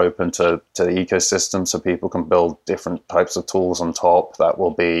lot more open to the ecosystem, so people can build different types of tools on top. That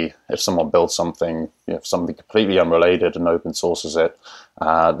will be, if someone builds something, something completely unrelated and open sources it,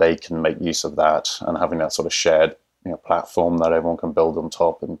 they can make use of that, and having that sort of shared platform that everyone can build on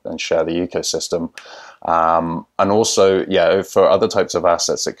top and share the ecosystem. And also, for other types of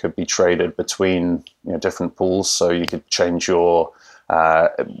assets, it could be traded between different pools. So you could change your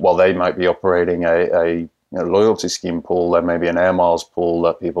while they might be operating a loyalty scheme pool, there may be an Air Miles pool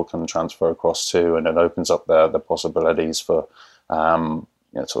that people can transfer across to, and it opens up the possibilities for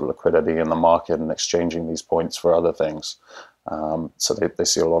sort of liquidity in the market and exchanging these points for other things. So they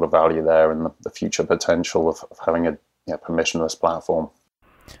see a lot of value there in the future potential of having a permissionless platform.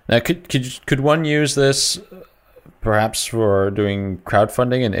 Now, could one use this perhaps for doing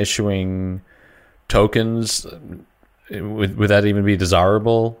crowdfunding and issuing tokens? Would that even be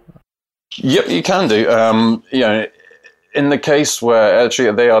desirable? Yep, you can do. In the case where actually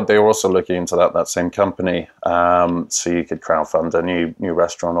they're also looking into that same company. So you could crowdfund a new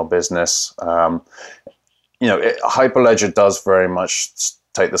restaurant or business. Hyperledger does very much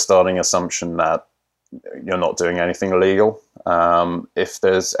take the starting assumption that you're not doing anything illegal. If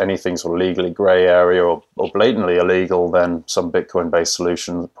there's anything sort of legally gray area or blatantly illegal, then some Bitcoin-based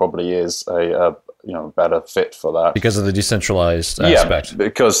solution probably is a better fit for that because of the decentralized aspect.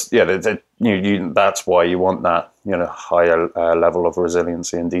 Because that's why you want that higher level of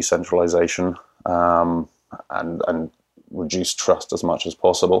resiliency and decentralization, and reduce trust as much as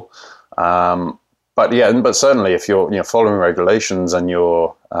possible. But certainly if you're following regulations and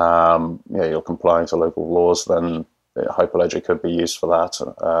you're complying to local laws, then Hyperledger could be used for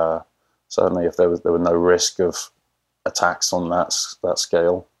that. Certainly if there were no risk of attacks on that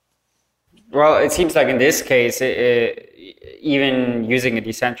scale. Well, it seems like in this case, even using a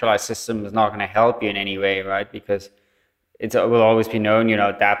decentralized system is not going to help you in any way, right? Because it will always be known,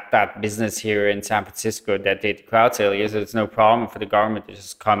 that business here in San Francisco that did crowd sale, it's no problem for the government to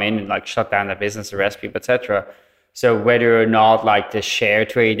just come in and like shut down that business, arrest people, etc. So whether or not like the share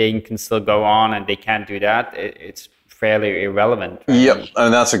trading can still go on and they can't do that, it's fairly irrelevant. Right? Yep,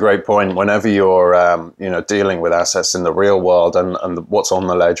 and that's a great point. Whenever you're dealing with assets in the real world, and what's on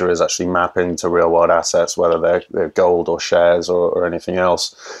the ledger is actually mapping to real world assets, whether they're gold or shares or anything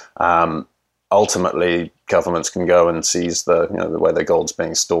else. Ultimately, governments can go and seize the way the gold's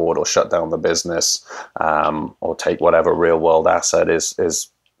being stored, or shut down the business, or take whatever real world asset is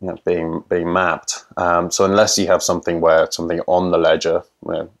being mapped. So unless you have something on the ledger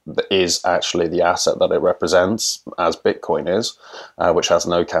that is actually the asset that it represents, as Bitcoin is, which has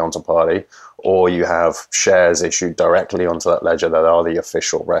no counterparty, or you have shares issued directly onto that ledger that are the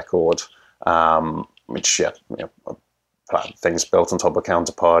official record, which things built on top of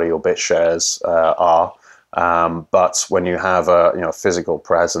counterparty or BitShares are. But when you have a physical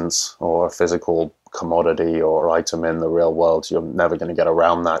presence or a physical commodity or item in the real world, you're never going to get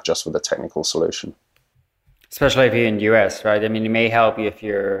around that just with a technical solution. Especially if you're in the US, right? I mean, it may help you if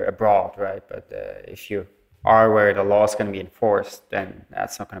you're abroad, right? But if you are where the law is going to be enforced, then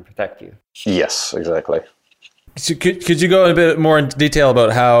that's not going to protect you. Yes, exactly. So could you go a bit more into detail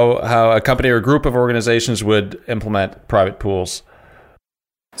about how a company or a group of organizations would implement private pools?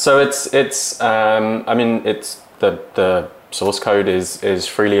 So it's the source code is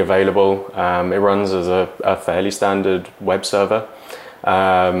freely available. It runs as a fairly standard web server.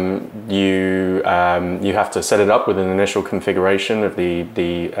 You have to set it up with an initial configuration of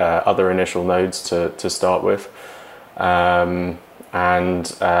the other initial nodes to start with, from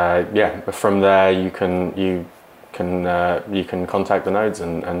there you can contact the nodes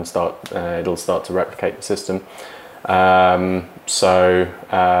and start. It'll start to replicate the system. There's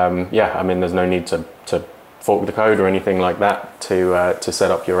no need to fork the code or anything like that to set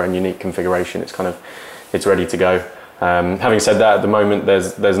up your own unique configuration. It's ready to go. Having said that, at the moment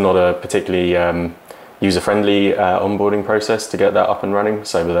there's not a particularly user-friendly onboarding process to get that up and running.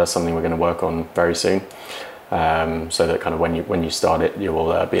 So that's something we're going to work on very soon. So that kind of when you start it, you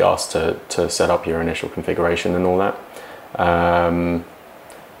will be asked to set up your initial configuration and all that. And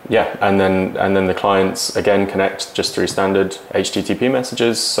then the clients again connect just through standard HTTP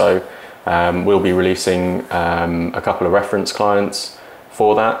messages. So we'll be releasing a couple of reference clients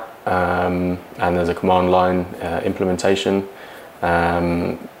for that, and there's a command line implementation.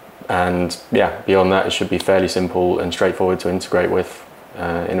 Beyond that, it should be fairly simple and straightforward to integrate with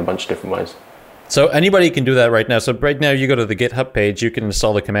in a bunch of different ways. So anybody can do that right now. So right now you go to the GitHub page, you can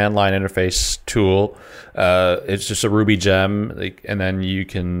install the command line interface tool. It's just a Ruby gem, and then you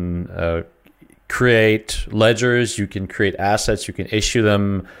can create ledgers, you can create assets, you can issue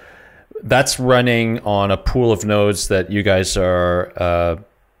them. That's running on a pool of nodes that you guys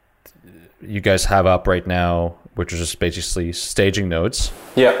have up right now, which is just basically staging nodes.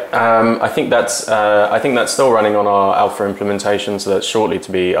 Yeah, I think that's still running on our alpha implementation, so that's shortly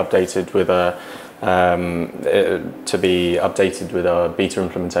to be updated with a beta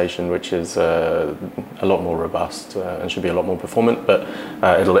implementation, which is a lot more robust and should be a lot more performant. But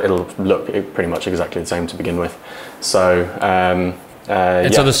it'll look pretty much exactly the same to begin with. So.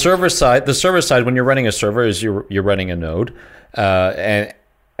 So the server side, when you're running a server, is you're running a node, and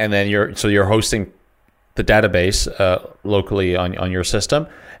then you're hosting the database locally on your system.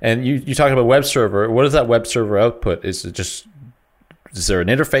 And you talked about web server. What does that web server output? Is there an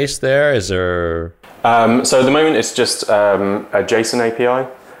interface there? Is there? So at the moment it's just a JSON API.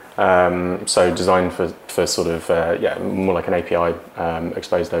 So designed for sort of more like an API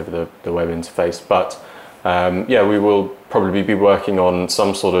exposed over the web interface. But we will probably be working on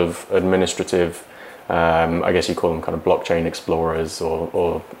some sort of administrative. I guess you call them kind of blockchain explorers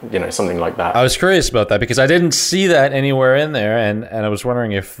or something like that. I was curious about that because I didn't see that anywhere in there, and I was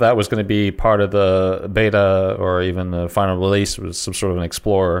wondering if that was going to be part of the beta or even the final release, was some sort of an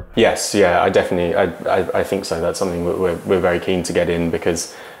explorer. Yes, yeah, I think so. That's something we're very keen to get in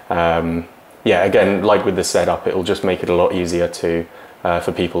because, again, like with the setup, it'll just make it a lot easier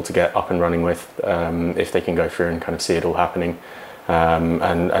for people to get up and running with if they can go through and kind of see it all happening.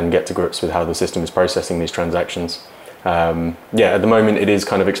 And get to grips with how the system is processing these transactions. At the moment it is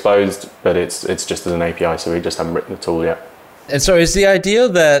kind of exposed, but it's just as an API, so we just haven't written the tool yet. And so is the idea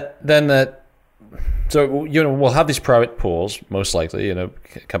we'll have these private pools, most likely,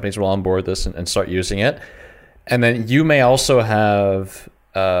 companies will onboard this and start using it. And then you may also have,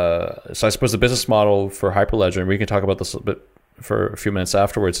 so I suppose the business model for Hyperledger, and we can talk about this a bit for a few minutes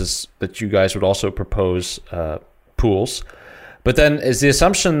afterwards, is that you guys would also propose pools. But then is the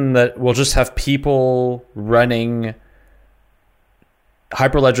assumption that we'll just have people running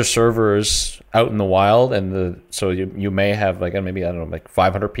Hyperledger servers out in the wild, and so you may have like maybe, I don't know, like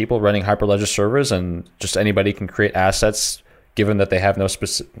 500 people running Hyperledger servers, and just anybody can create assets given that they have no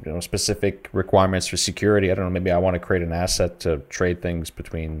specific requirements for security. I don't know, maybe I want to create an asset to trade things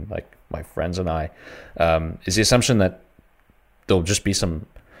between like my friends and I. Is the assumption that there'll just be some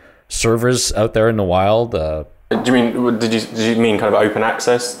servers out there in the wild? Do you mean, did you mean kind of open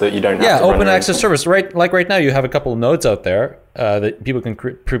access that you don't have to run open access servers, right? Like right now you have a couple of nodes out there that people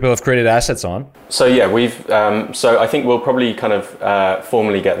have created assets on. So yeah, so I think we'll probably kind of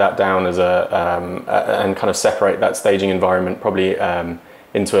formally get that down as and kind of separate that staging environment probably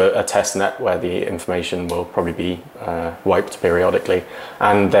into a test net where the information will probably be wiped periodically.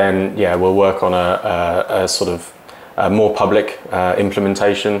 And then, yeah, we'll work on a sort of a more public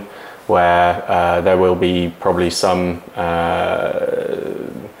implementation where there will be probably some,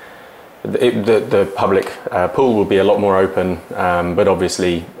 the public pool will be a lot more open, but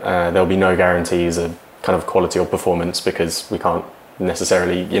obviously there'll be no guarantees of kind of quality or performance, because we can't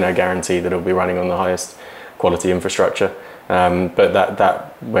necessarily, guarantee that it'll be running on the highest quality infrastructure. But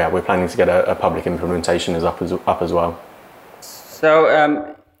we're planning to get a public implementation up as well.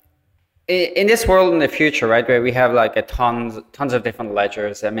 So in this world in the future, right, where we have like tons of different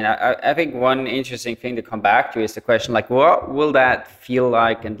ledgers, I mean, I think one interesting thing to come back to is the question, like, what will that feel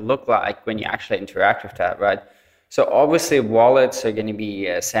like and look like when you actually interact with that, right? So obviously wallets are going to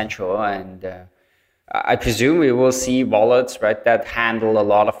be central, and I presume we will see wallets, right, that handle a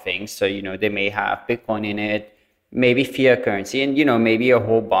lot of things. So, they may have Bitcoin in it, maybe fiat currency, and, maybe a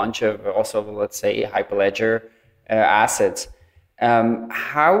whole bunch of also, let's say, Hyperledger assets.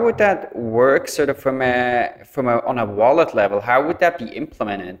 How would that work sort of from on a wallet level? How would that be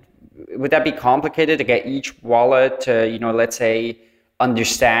implemented? Would that be complicated to get each wallet to, let's say,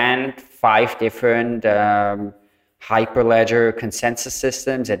 understand 5 different Hyperledger consensus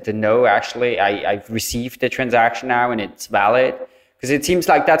systems and to know actually I've received the transaction now and it's valid? Because it seems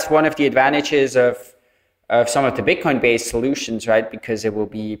like that's one of the advantages of some of the Bitcoin-based solutions, right? Because it will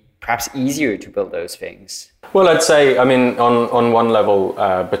be perhaps easier to build those things. Well, I'd say, I mean, on one level,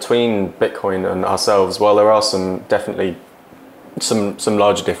 between Bitcoin and ourselves, well, there are definitely some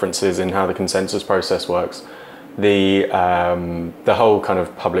large differences in how the consensus process works. The whole kind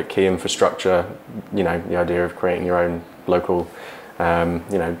of public key infrastructure, the idea of creating your own local,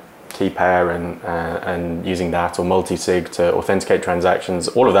 key pair and using that or multi-sig to authenticate transactions,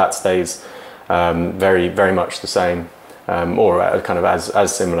 all of that stays very, very much the same, or kind of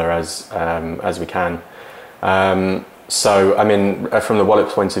as similar as we can. So, I mean, from the wallet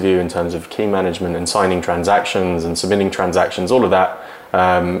point of view, in terms of key management and signing transactions and submitting transactions, all of that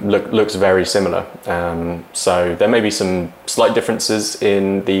looks very similar. So there may be some slight differences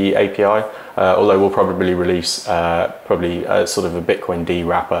in the API, although we'll probably release sort of a Bitcoin D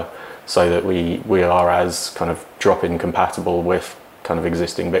wrapper so that we are as kind of drop-in compatible with kind of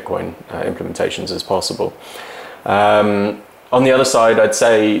existing Bitcoin implementations as possible. On the other side, I'd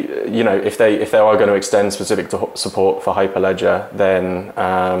say, if they are going to extend specific support for Hyperledger, then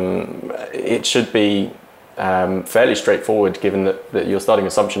it should be fairly straightforward, given that your starting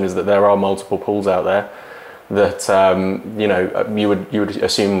assumption is that there are multiple pools out there. That you would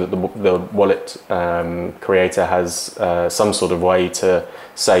assume that the wallet creator has some sort of way to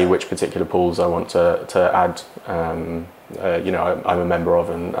say which particular pools I want to add. I'm a member of,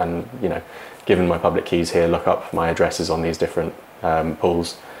 and given my public keys here, look up my addresses on these different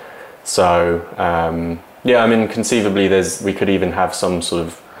pools. So I mean, conceivably we could even have some sort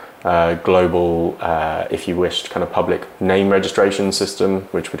of global, if you wished, kind of public name registration system,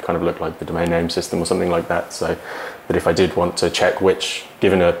 which would kind of look like the domain name system or something like that. So that if I did want to check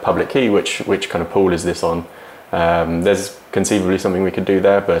given a public key, which kind of pool is this on, there's conceivably something we could do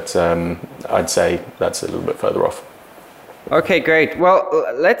there, but I'd say that's a little bit further off. Okay, great. Well,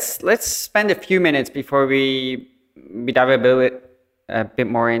 let's spend a few minutes before we dive a bit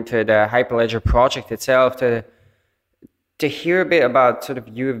more into the Hyperledger project itself to hear a bit about sort of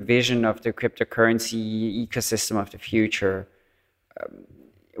your vision of the cryptocurrency ecosystem of the future.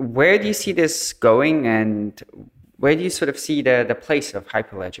 Where do you see this going, and where do you sort of see the place of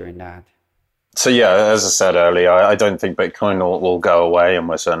Hyperledger in that? So yeah, as I said earlier, I don't think Bitcoin will go away, and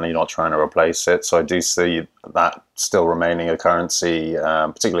we're certainly not trying to replace it. So I do see that still remaining a currency,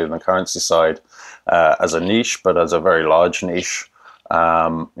 particularly on the currency side, as a niche, but as a very large niche.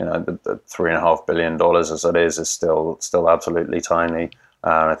 The $3.5 billion as it is still absolutely tiny.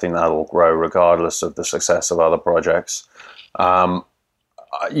 I think that will grow regardless of the success of other projects.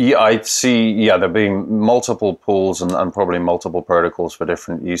 Yeah, I see. Yeah, there being multiple pools and probably multiple protocols for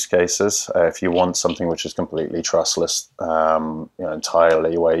different use cases. If you want something which is completely trustless,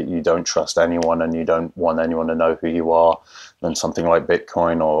 entirely, where you don't trust anyone and you don't want anyone to know who you are, then something like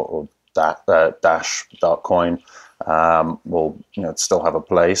Bitcoin or Dash Darkcoin will still have a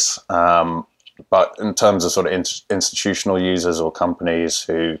place. But in terms of sort of institutional users or companies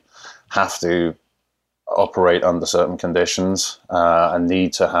who have to operate under certain conditions and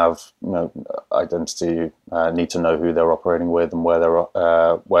need to have identity, need to know who they're operating with and where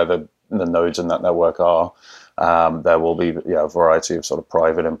the nodes in that network are. There will be a variety of sort of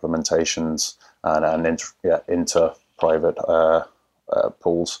private implementations and inter private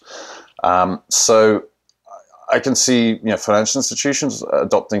pools. So I can see financial institutions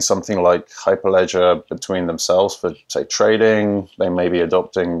adopting something like Hyperledger between themselves for, say, trading. They may be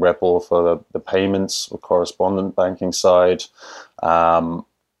adopting Ripple for the payments or correspondent banking side.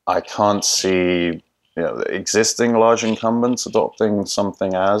 I can't see the existing large incumbents adopting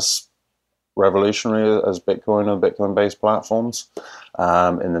something as revolutionary as Bitcoin or Bitcoin-based platforms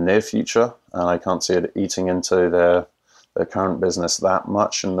in the near future, and I can't see it eating into their current business that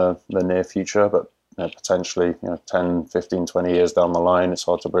much in the near future, but potentially 10, 15, 20 years down the line, it's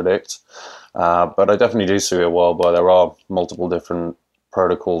hard to predict. But I definitely do see a world where there are multiple different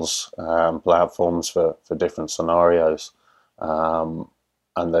protocols and platforms for different scenarios. And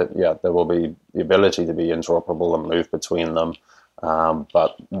that, there will be the ability to be interoperable and move between them.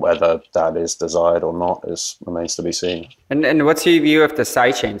 But whether that is desired or not remains to be seen. And what's your view of the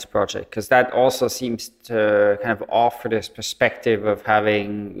sidechains project? Because that also seems to kind of offer this perspective of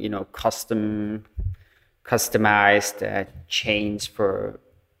having customized chains for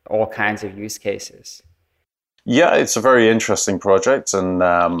all kinds of use cases. Yeah, it's a very interesting project, and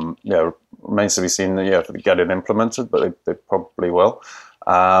remains to be seen. If they get it implemented, but they probably will.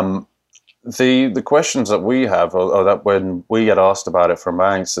 The questions that we have, or that when we get asked about it from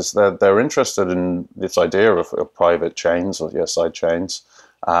banks, is that they're interested in this idea of private chains or side chains,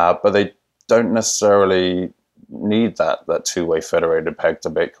 but they don't necessarily need that two-way federated peg to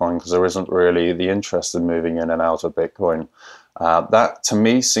Bitcoin, because there isn't really the interest in moving in and out of Bitcoin. That to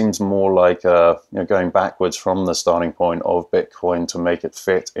me seems more like going backwards from the starting point of Bitcoin to make it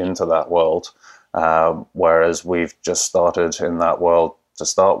fit into that world, whereas we've just started in that world to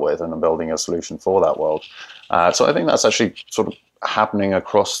start with and are building a solution for that world. So I think that's actually sort of happening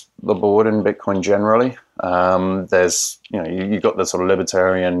across the board in Bitcoin generally. There's, you got the sort of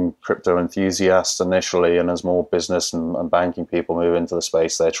libertarian crypto enthusiasts initially, and as more business and banking people move into the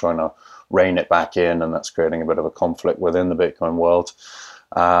space, they're trying to rein it back in, and that's creating a bit of a conflict within the Bitcoin world.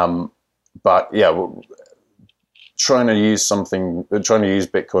 But yeah, trying to use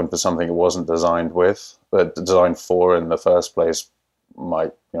Bitcoin for something it wasn't designed for in the first place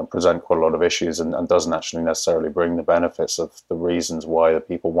might present quite a lot of issues and doesn't actually necessarily bring the benefits of the reasons why the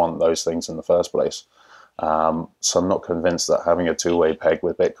people want those things in the first place. So I'm not convinced that having a two-way peg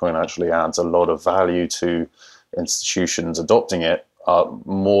with Bitcoin actually adds a lot of value to institutions adopting it.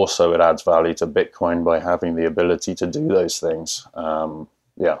 More so it adds value to Bitcoin by having the ability to do those things. So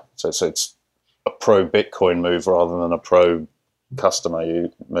it's a pro-Bitcoin move rather than a pro-customer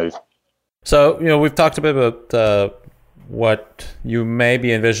move. So, we've talked a bit about what you may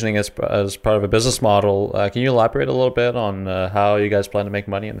be envisioning as part of a business model. Can you elaborate a little bit on how you guys plan to make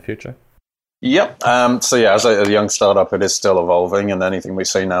money in the future? Yep. So yeah, as a young startup, it is still evolving, and anything we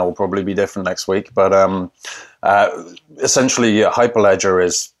say now will probably be different next week. But essentially, Hyperledger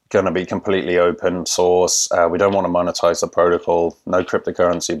is going to be completely open source. We don't want to monetize the protocol. No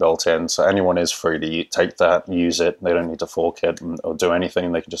cryptocurrency built in, so anyone is free to take that, use it. They don't need to fork it or do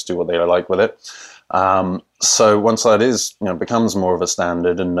anything. They can just do what they like with it. So once that is, becomes more of a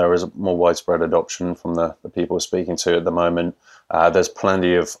standard, and there is a more widespread adoption from the people we're speaking to at the moment, there's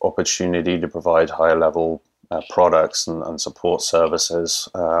plenty of opportunity to provide higher level products and support services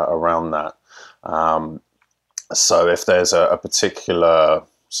around that. So if there's a particular,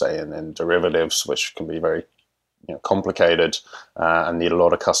 say in derivatives, which can be very complicated and need a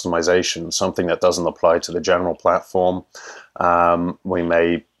lot of customization, something that doesn't apply to the general platform, we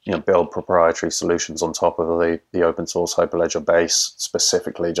may build proprietary solutions on top of the open source Hyperledger base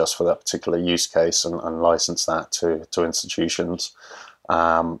specifically just for that particular use case and license that to institutions.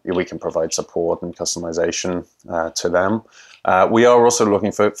 We can provide support and customization to them. We are also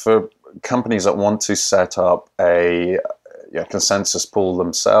looking for companies that want to set up a consensus pool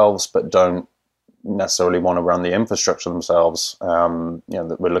themselves but don't necessarily want to run the infrastructure themselves.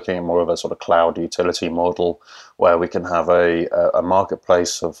 That we're looking at more of a sort of cloud utility model where we can have a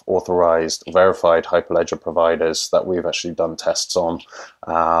marketplace of authorized, verified Hyperledger providers that we've actually done tests on,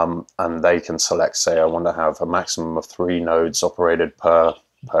 and they can select, say, I want to have a maximum of 3 nodes operated per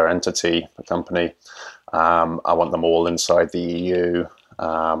entity, per company. I want them all inside the EU,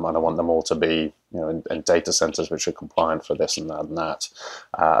 and I want them all to be in data centers which are compliant for this and that and that.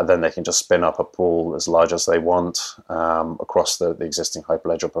 Then they can just spin up a pool as large as they want across the existing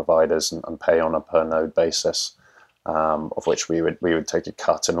Hyperledger providers and pay on a per node basis, of which we would take a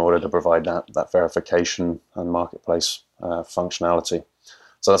cut in order to provide that verification and marketplace functionality.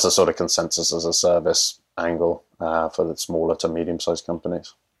 So that's a sort of consensus as a service angle for the smaller to medium-sized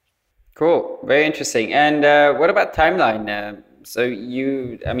companies. Cool, very interesting. And what about timeline? So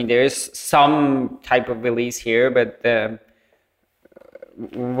there is some type of release here, but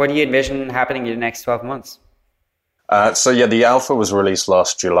what do you envision happening in the next 12 months? The alpha was released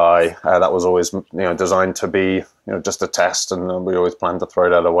last July. That was always designed to be just a test, and we always planned to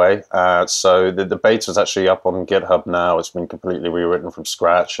throw that away. So the beta is actually up on GitHub now. It's been completely rewritten from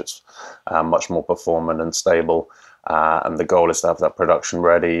scratch. It's much more performant and stable. And the goal is to have that production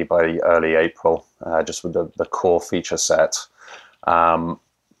ready by early April, just with the core feature set.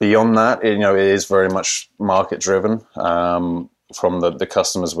 Beyond that, it is very much market driven. From the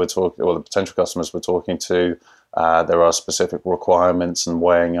customers we're talking, or the potential customers we're talking to, there are specific requirements and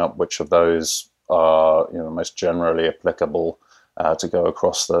weighing up which of those are most generally applicable to go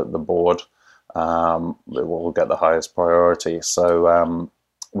across the board. It will get the highest priority. So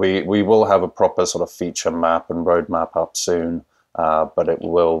we will have a proper sort of feature map and roadmap up soon, but it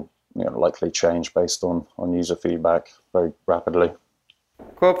will likely change based on user feedback very rapidly.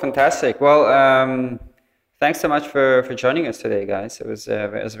 Cool, fantastic. Well, thanks so much for joining us today, guys. It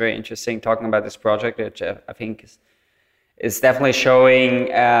was very interesting talking about this project, which I think is definitely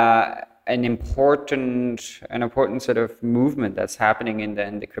showing an important sort of movement that's happening in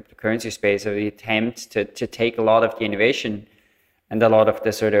the cryptocurrency space, of the attempt to take a lot of the innovation and a lot of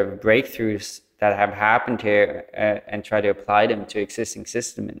the sort of breakthroughs that have happened here and try to apply them to existing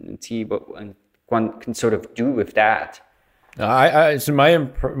system and see what one can sort of do with that. So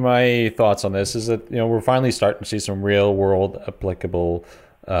my thoughts on this is that we're finally starting to see some real world applicable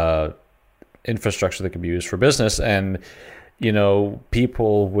infrastructure that can be used for business, and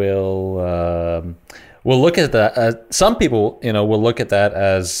people will look at that. Some people will look at that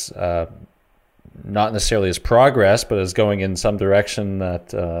as not necessarily as progress, but as going in some direction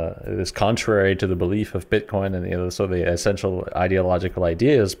that is contrary to the belief of Bitcoin and so the essential ideological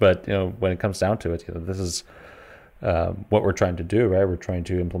ideas. But when it comes down to it, this is what we're trying to do, right? We're trying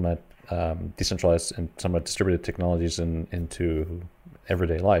to implement decentralized and somewhat distributed technologies into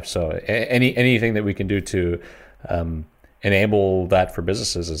everyday life. So anything that we can do to enable that for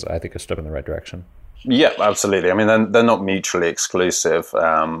businesses is, I think, a step in the right direction. Yeah, absolutely. I mean, they're not mutually exclusive.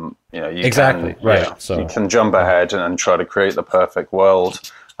 Exactly, right. Yeah, so you can jump ahead and try to create the perfect world,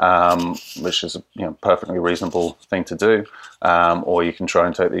 which is a perfectly reasonable thing to do, or you can try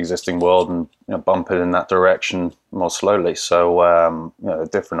and take the existing world and bump it in that direction more slowly. So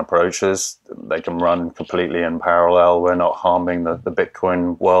different approaches, they can run completely in parallel. We're not harming the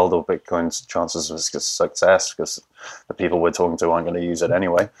Bitcoin world or Bitcoin's chances of success, because the people we're talking to aren't going to use it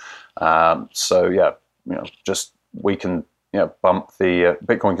anyway. Just we can bump the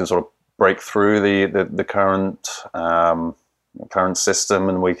Bitcoin can sort of break through the current system,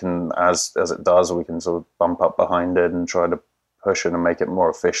 and we can, as it does, we can sort of bump up behind it and try to push it and make it more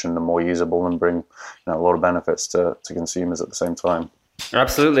efficient and more usable and bring a lot of benefits to consumers at the same time.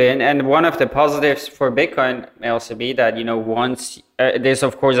 Absolutely, and one of the positives for Bitcoin may also be that once there's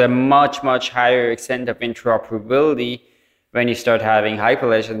of course a much higher extent of interoperability when you start having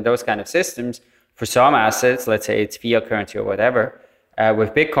Hyperledger and those kind of systems for some assets, let's say it's fiat currency or whatever,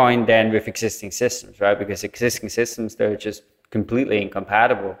 with Bitcoin than with existing systems, right? Because existing systems, they're just completely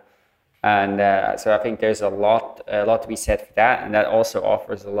incompatible. And so I think there's a lot to be said for that. And that also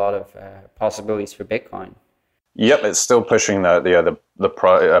offers a lot of possibilities for Bitcoin. Yep, it's still pushing the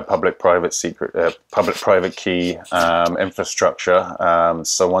public-private key infrastructure.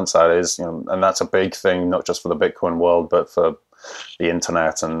 So once that is, and that's a big thing, not just for the Bitcoin world, but for the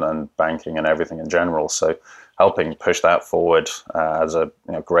internet and banking and everything in general. So helping push that forward as a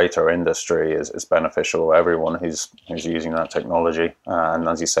greater industry is beneficial to everyone who's using that technology. And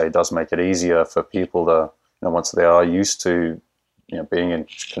as you say, it does make it easier for people to, once they are used to being in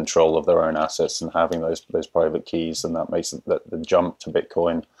control of their own assets and having those private keys, and that makes the jump to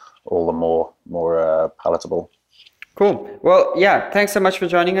Bitcoin all the more palatable. Cool. Well, yeah, thanks so much for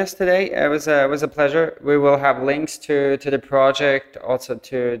joining us today. It was a pleasure. We will have links to the project, also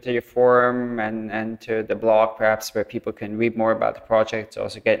to your forum and to the blog, perhaps, where people can read more about the project,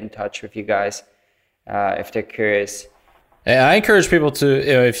 also get in touch with you guys if they're curious. I encourage people to,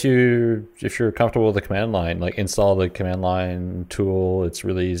 if you're comfortable with the command line, like install the command line tool. It's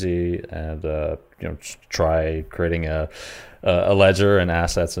really easy, and just try creating a ledger and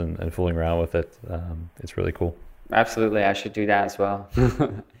assets and fooling around with it. It's really cool. Absolutely, I should do that as well.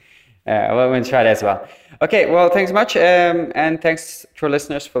 I'm going to try that as well. Okay, well, thanks so much, and thanks to our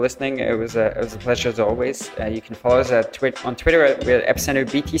listeners for listening. It was a pleasure as always. You can follow us on Twitter at Epicenter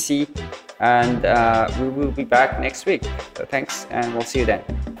BTC, and we will be back next week. So thanks, and we'll see you then.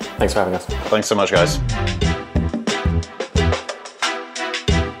 Thanks for having us. Thanks so much, guys.